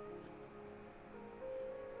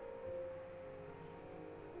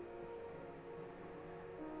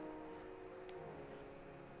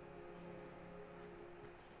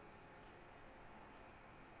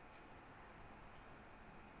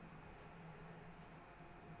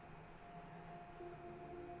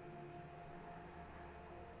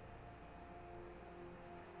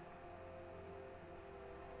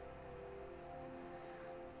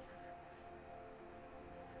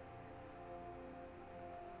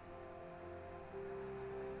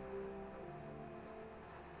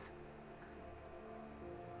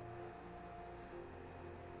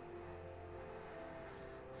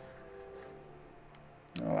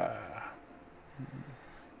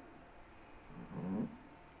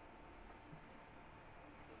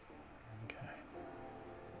 Okay.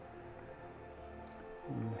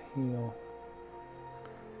 And the heel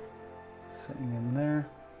sitting in there.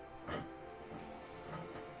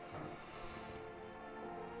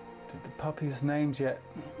 Did the puppies named yet?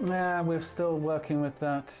 Nah, we're still working with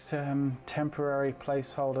that temporary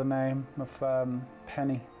placeholder name of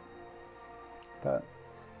Penny, but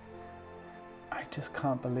I just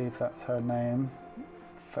can't believe that's her name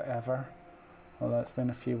forever, although it's been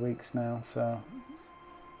a few weeks now, so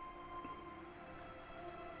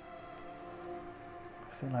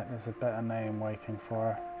I feel like there's a better name waiting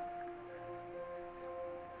for her.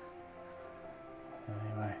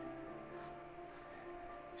 Anyway,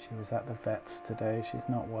 she was at the vet's today. She's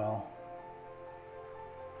not well.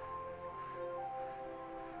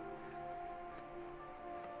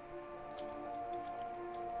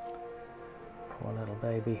 Poor little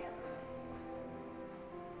baby.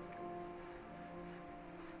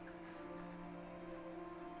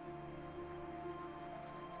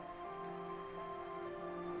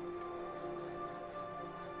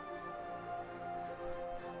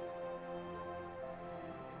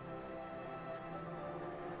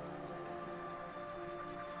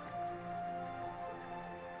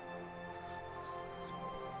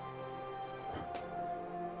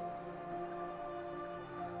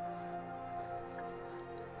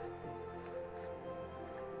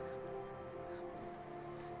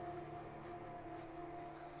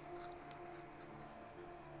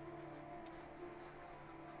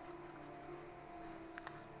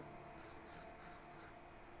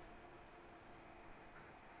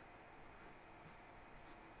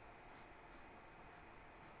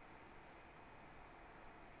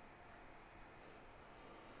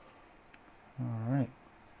 All right.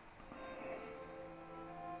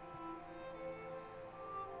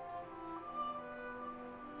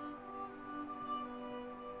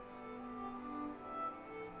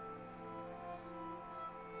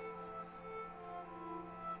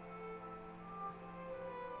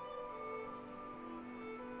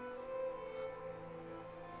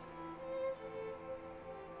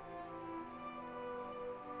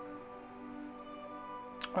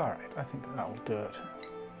 All right, I think that'll do it.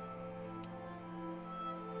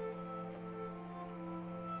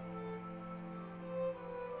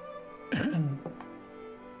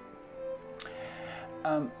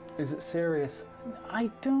 Is it serious?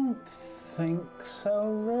 I don't think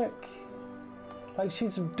so, Rick. Like,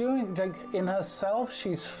 she's doing, like, in herself,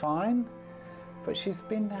 she's fine, but she's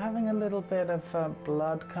been having a little bit of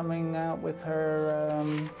blood coming out with her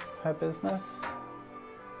her business,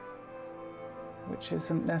 which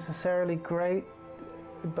isn't necessarily great,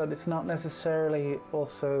 but it's not necessarily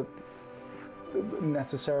also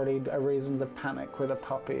necessarily a reason to panic with a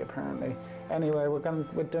puppy, apparently. Anyway,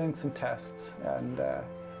 we're doing some tests, and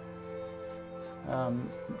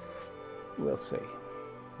we'll see.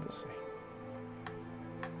 We'll see.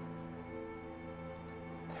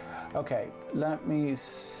 Okay, let me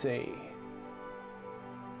see.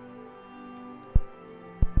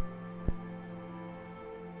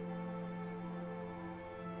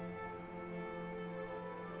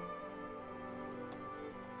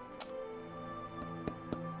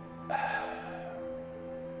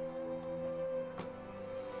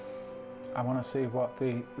 I want to see what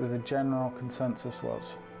the general consensus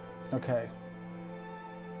was. Okay.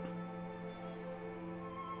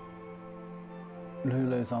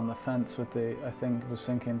 Lulu's on the fence with the, I think was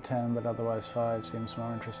thinking 10, but otherwise 5 seems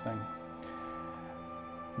more interesting.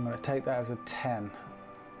 I'm going to take that as a 10,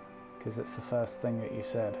 because it's the first thing that you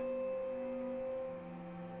said.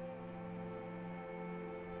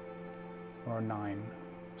 Or a 9.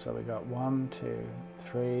 So we got 1, 2,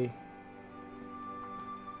 3.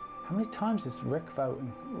 How many times is Rick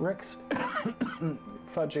voting? Rick's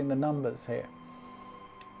fudging the numbers here.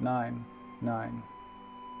 9, 9,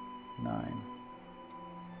 9,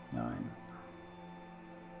 9,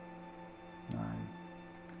 9,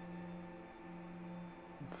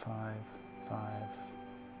 5, 5.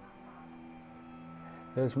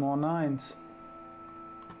 There's more 9s.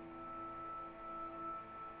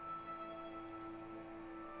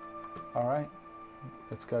 All right,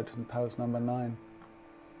 let's go to pose number 9.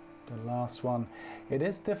 The last one. It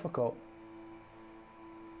is difficult.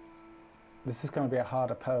 This is going to be a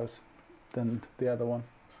harder pose than the other one.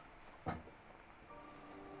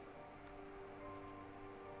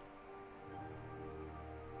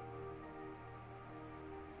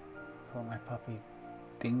 Call my puppy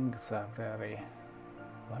Dingsaberry.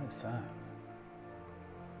 What is that?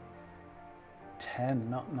 10,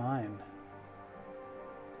 not 9.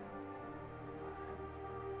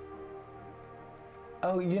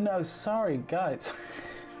 Oh, you know, sorry guys.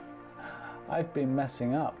 I've been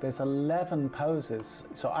messing up. There's 11 poses,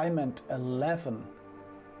 so I meant 11.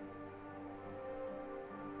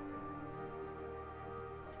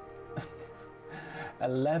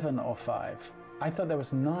 (11 or 5. I thought there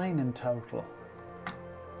was 9 in total.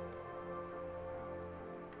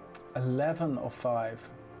 11 or 5.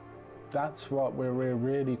 That's what we're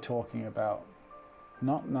really talking about.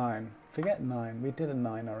 Not 9. Forget 9. We did a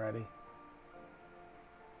 9 already.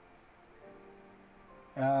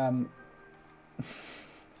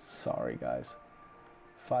 Sorry guys.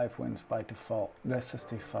 5 wins by default. Let's just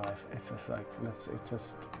do 5. It's just like,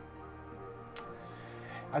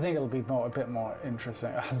 I think it'll be a bit more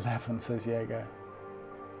interesting. 11 says Jaeger.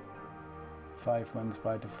 5 wins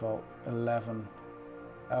by default. 11.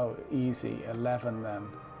 Oh, easy. 11 then.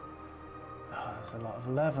 Oh, there's a lot of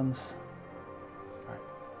 11s. Right.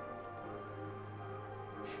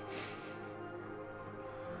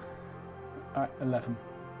 All right, 11.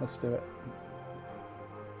 Let's do it.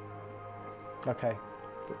 Okay,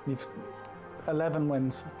 you've 11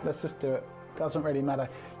 wins. Let's just do it. Doesn't really matter.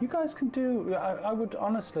 You guys can do. I would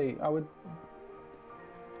honestly. I would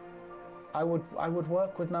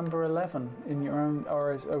work with number 11 in your own,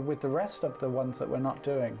 or with the rest of the ones that we're not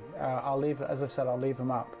doing. I'll leave. As I said, I'll leave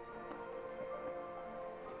them up.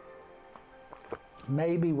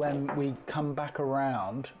 Maybe when we come back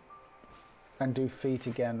around and do feet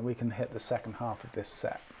again, we can hit the second half of this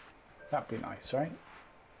set. That'd be nice, right?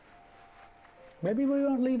 Maybe we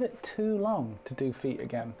won't leave it too long to do feet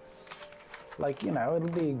again. Like, you know, it'll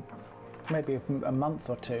be maybe a month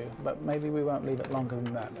or 2, but maybe we won't leave it longer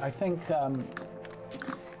than that. I think,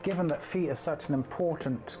 given that feet are such an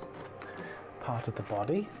important part of the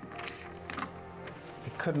body,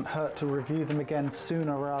 it couldn't hurt to review them again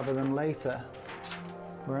sooner rather than later,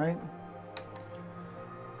 right?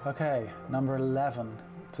 Okay, number 11.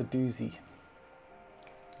 It's a doozy.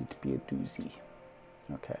 It'd be a doozy.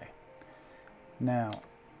 Okay. Now,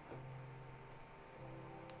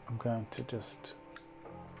 I'm going to just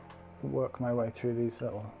work my way through these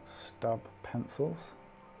little stub pencils.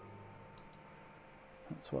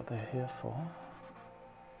 That's what they're here for.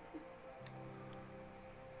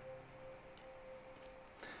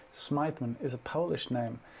 Smythman is a Polish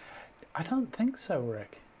name. I don't think so,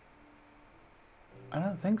 Rick. I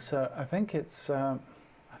don't think so. I think it's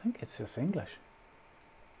just English.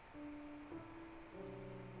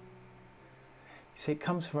 See, it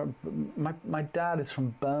comes from, my dad is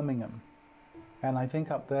from Birmingham, and I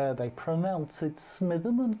think up there they pronounce it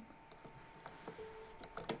Smitherman.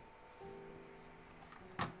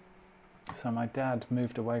 So my dad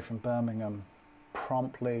moved away from Birmingham,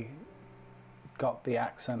 promptly got the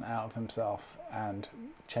accent out of himself and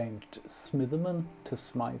changed Smitherman to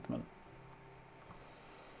Smythman.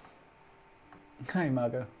 Hey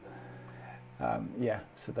Margot. Yeah,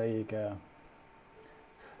 so there you go.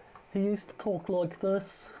 He used to talk like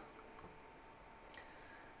this.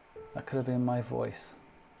 That could have been my voice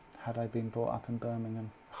had I been brought up in Birmingham.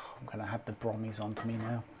 Oh, I'm going to have the Brommies onto me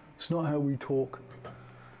now. It's not how we talk.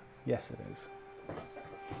 Yes, it is.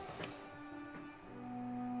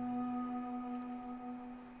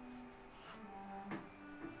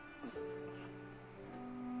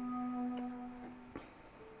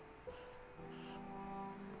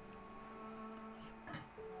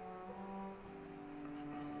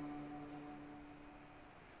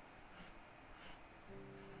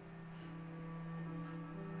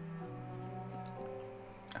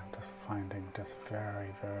 just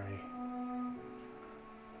very, very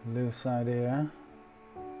loose idea.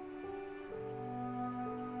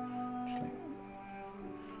 Actually,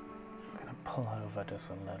 I'm going to pull over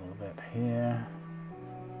just a little bit here.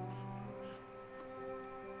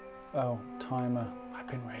 Oh, timer. I've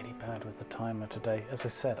been really bad with the timer today. As I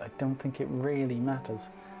said, I don't think it really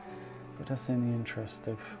matters, but just in the interest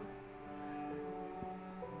of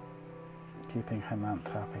keeping Hemant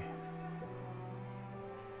happy.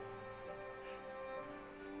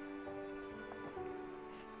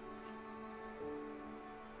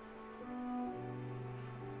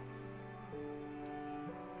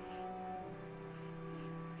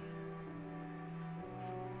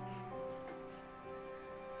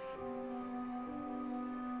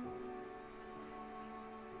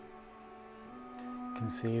 You can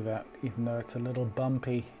see that even though it's a little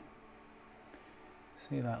bumpy,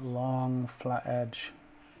 see that long flat edge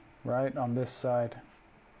right on this side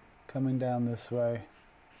coming down this way,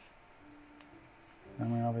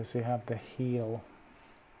 and we obviously have the heel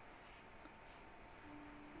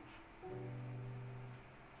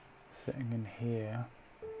sitting in here.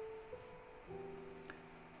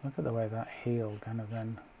 Look at the way that heel kind of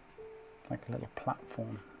then, like a little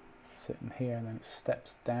platform, sitting here, and then it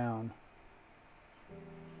steps down.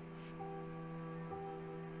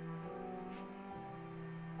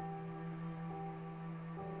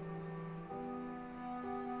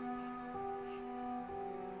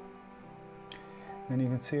 Then you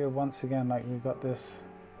can see it once again, like we've got this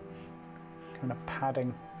kind of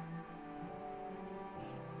padding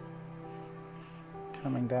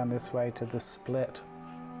coming down this way to the split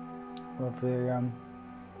of the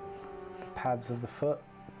pads of the foot.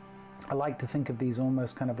 I like to think of these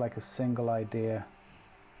almost kind of like a single idea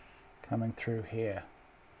coming through here.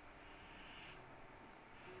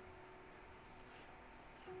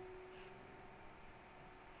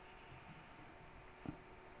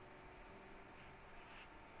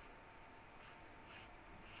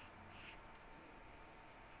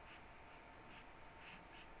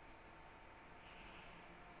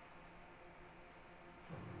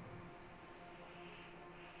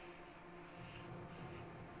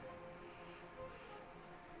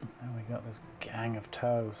 And we got this gang of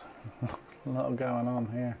toes. A lot going on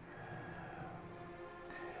here.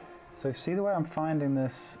 So see the way I'm finding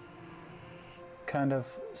this kind of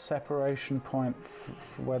separation point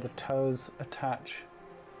for where the toes attach.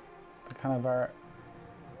 The kind of are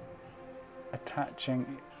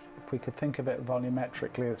attaching, if we could think of it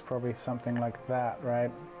volumetrically, it's probably something like that,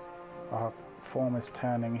 right? Our form is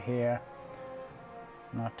turning here,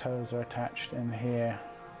 and our toes are attached in here.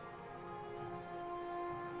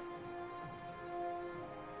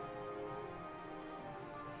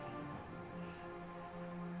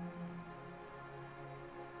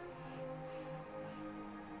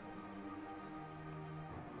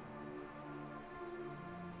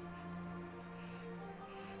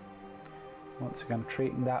 Once again,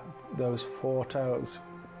 treating those four toes,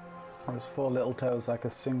 those four little toes, like a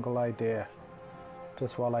single idea,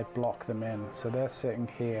 just while I block them in. So they're sitting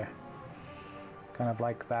here, kind of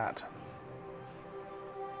like that.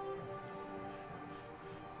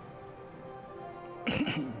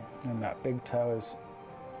 And that big toe is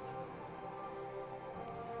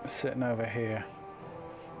sitting over here.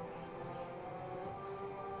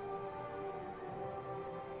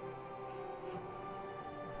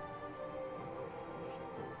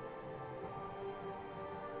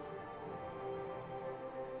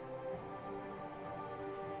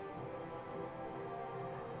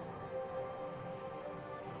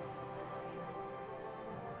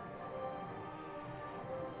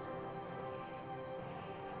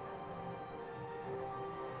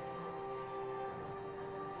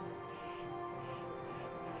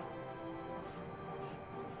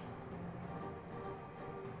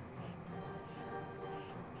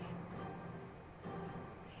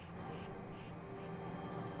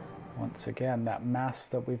 Once again, that mass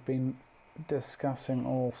that we've been discussing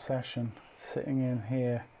all session, sitting in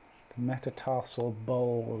here, the metatarsal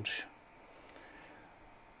bulge.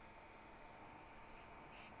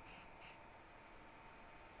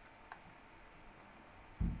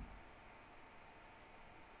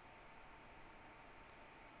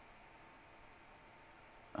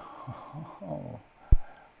 Oh,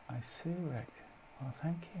 I see, Rick. Well,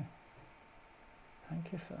 thank you.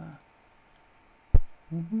 Thank you for that.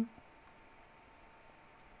 Mm-hmm.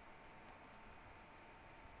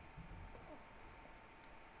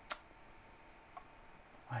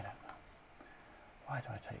 I don't know. Why do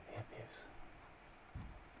I take the abuse?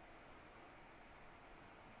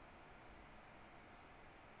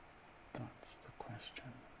 That's the question.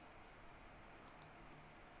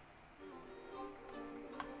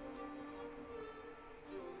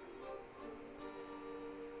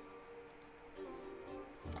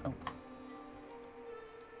 Oh.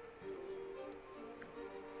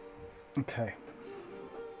 Okay.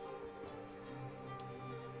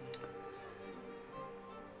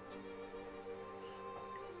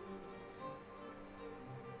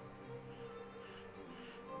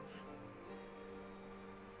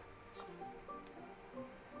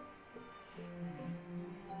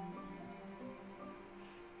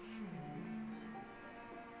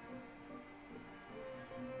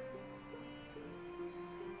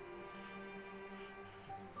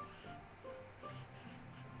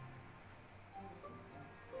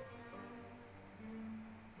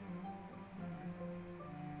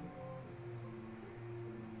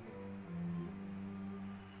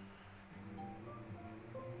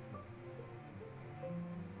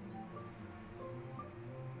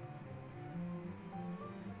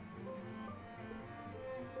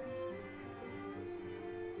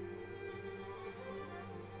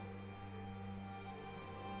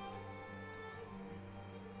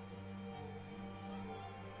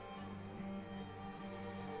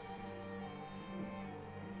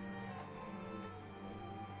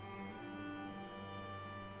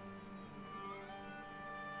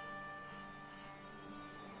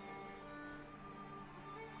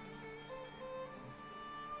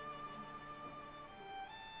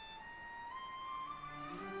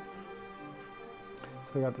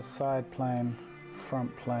 So we got the side plane,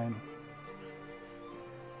 front plane.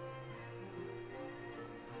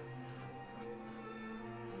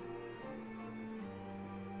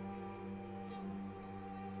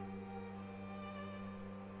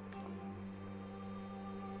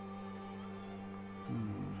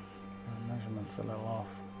 The measurement's a little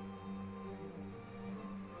off.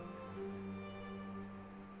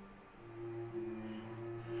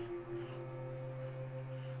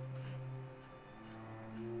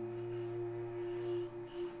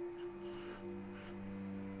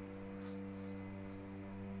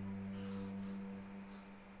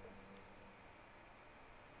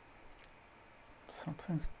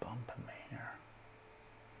 Something's bumping me here.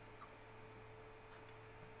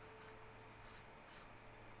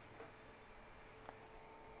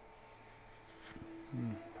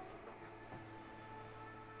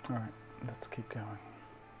 All right, let's keep going.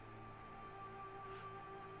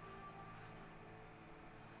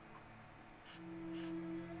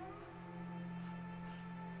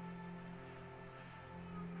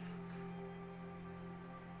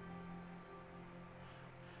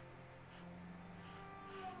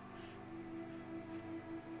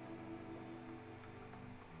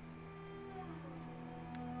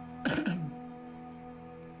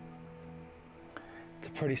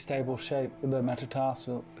 Pretty stable shape with the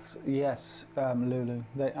metatarsal. Yes, Lulu,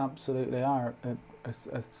 they absolutely are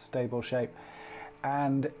a stable shape,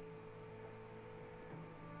 and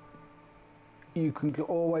you can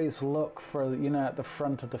always look for, you know, at the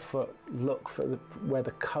front of the foot, look for where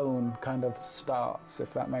the cone kind of starts,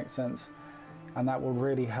 if that makes sense, and that will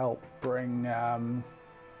really help bring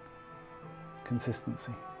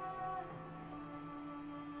consistency.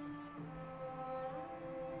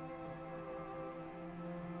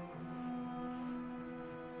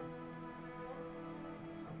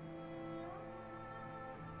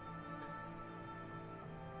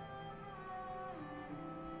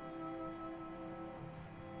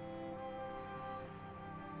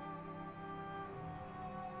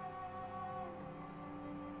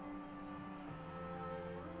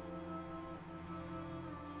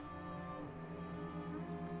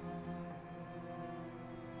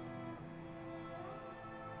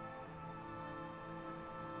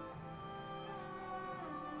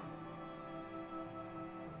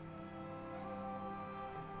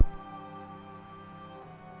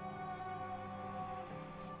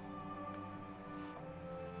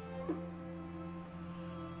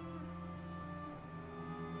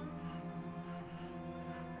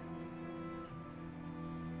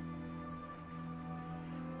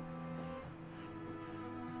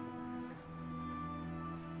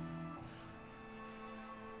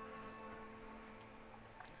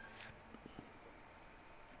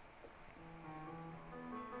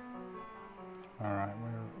 All right,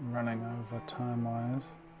 we're running over time-wise.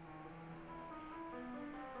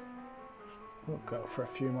 We'll go for a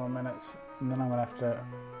few more minutes, and then I'm gonna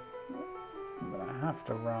have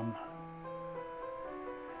to run,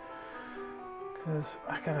 because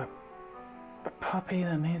I got a puppy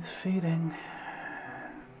that needs feeding,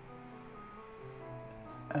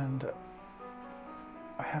 and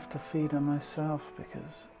I have to feed her myself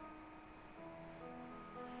because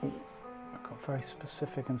I've got very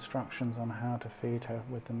specific instructions on how to feed her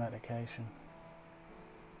with the medication.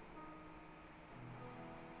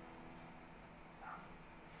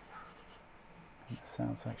 It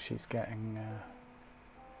sounds like she's getting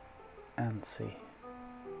antsy.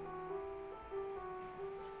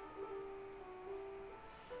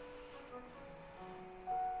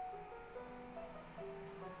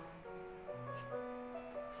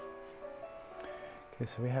 Okay,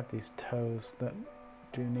 so we have these toes that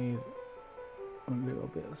do need a little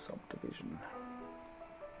bit of subdivision.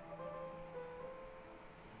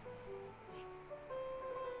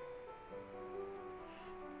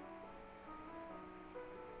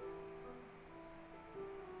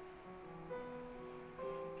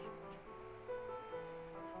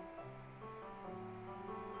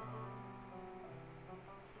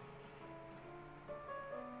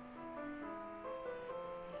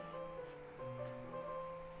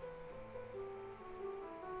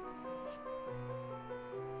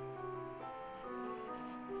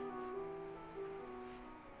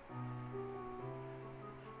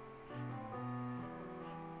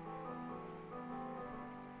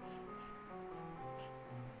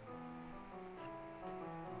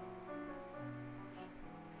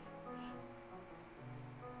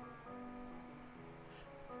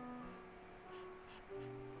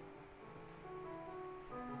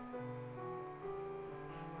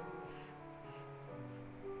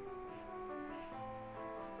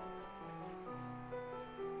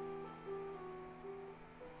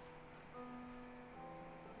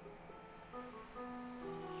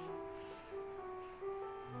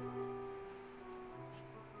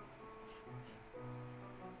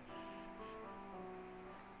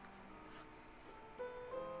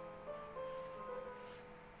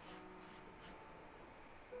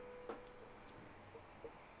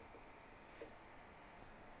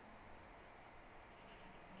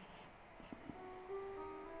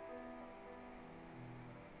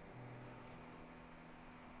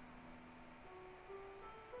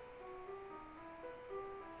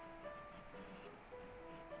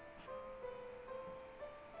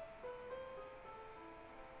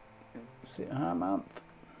 See her month.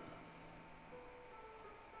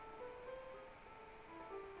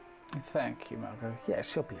 Thank you, Margot. Yeah,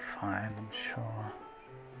 she'll be fine, I'm sure.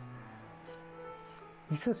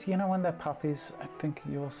 He says, you know, when they're puppies, I think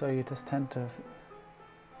you just tend to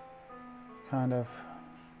kind of,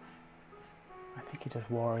 I think you just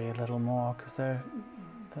worry a little more because they're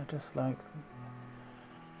just like,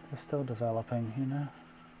 they're still developing, you know.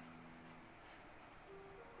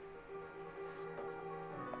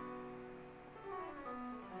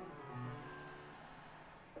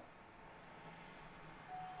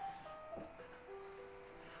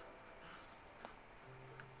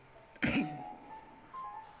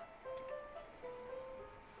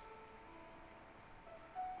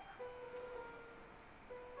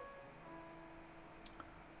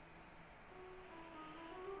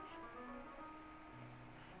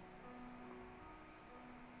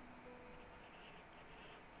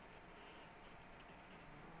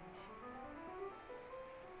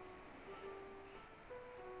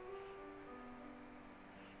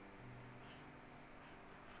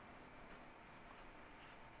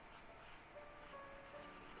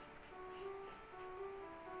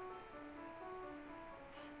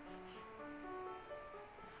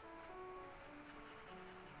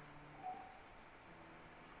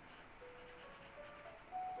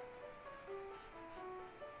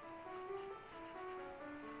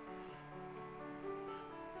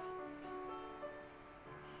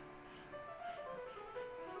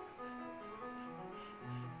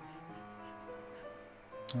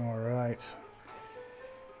 All right.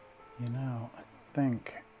 You know, I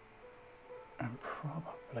think I'm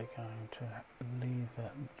probably going to leave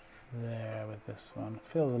it there with this one. It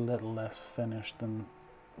feels a little less finished than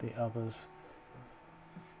the others.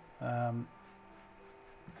 But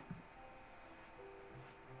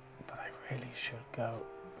I really should go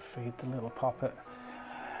feed the little poppet.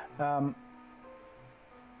 I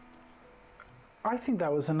think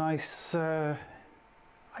that was a nice. I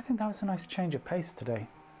think that was a nice change of pace today.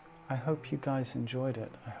 I hope you guys enjoyed it.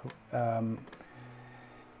 I hope,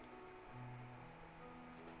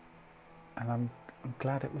 and I'm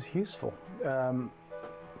glad it was useful.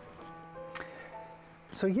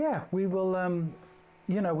 So yeah, we will.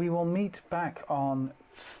 You know, we will meet back on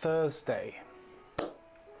Thursday.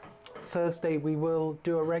 Thursday we will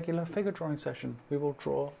do a regular figure drawing session. We will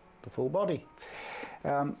draw the full body,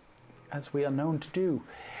 as we are known to do.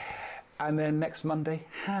 And then next Monday,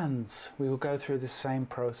 hands. We will go through the same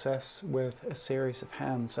process with a series of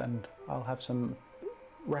hands, and I'll have some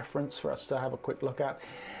reference for us to have a quick look at.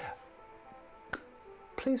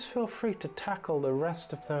 Please feel free to tackle the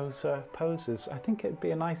rest of those poses. I think it'd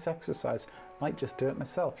be a nice exercise. Might just do it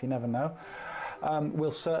myself, you never know.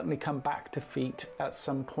 We'll certainly come back to feet at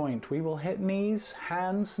some point. We will hit knees,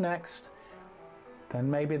 hands next. Then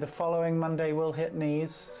maybe the following Monday we'll hit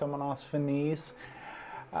knees. Someone asked for knees.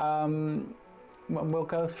 We'll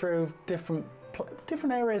go through different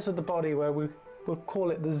areas of the body where we'll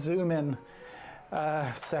call it the zoom in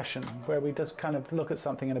session, where we just kind of look at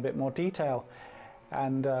something in a bit more detail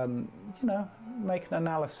and you know, make an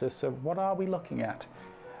analysis of what are we looking at,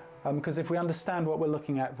 because if we understand what we're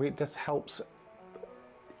looking at, it just helps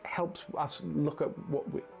us look at what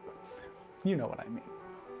you know what I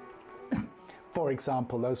mean. For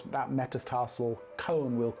example, that metatarsal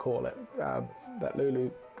cone, we'll call it, that Lulu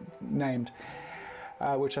named,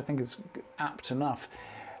 which I think is apt enough.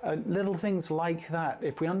 Little things like that,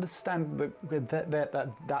 if we understand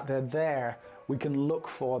that they're there, we can look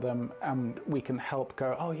for them and we can help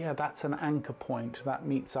go, oh yeah, that's an anchor point, that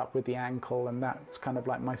meets up with the ankle, and that's kind of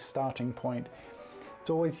like my starting point. It's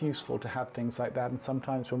always useful to have things like that, and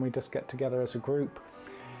sometimes when we just get together as a group,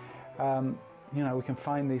 you know, we can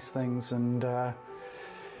find these things and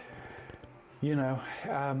you know,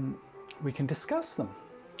 we can discuss them.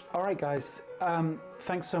 All right, guys,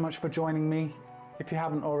 thanks so much for joining me. If you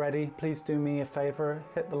haven't already, please do me a favor,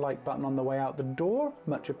 hit the like button on the way out the door,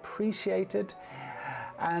 much appreciated.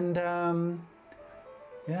 And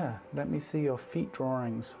yeah, let me see your feet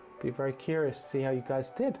drawings. Be very curious to see how you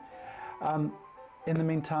guys did. In the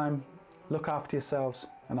meantime, look after yourselves,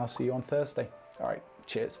 and I'll see you on Thursday. All right,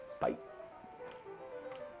 cheers.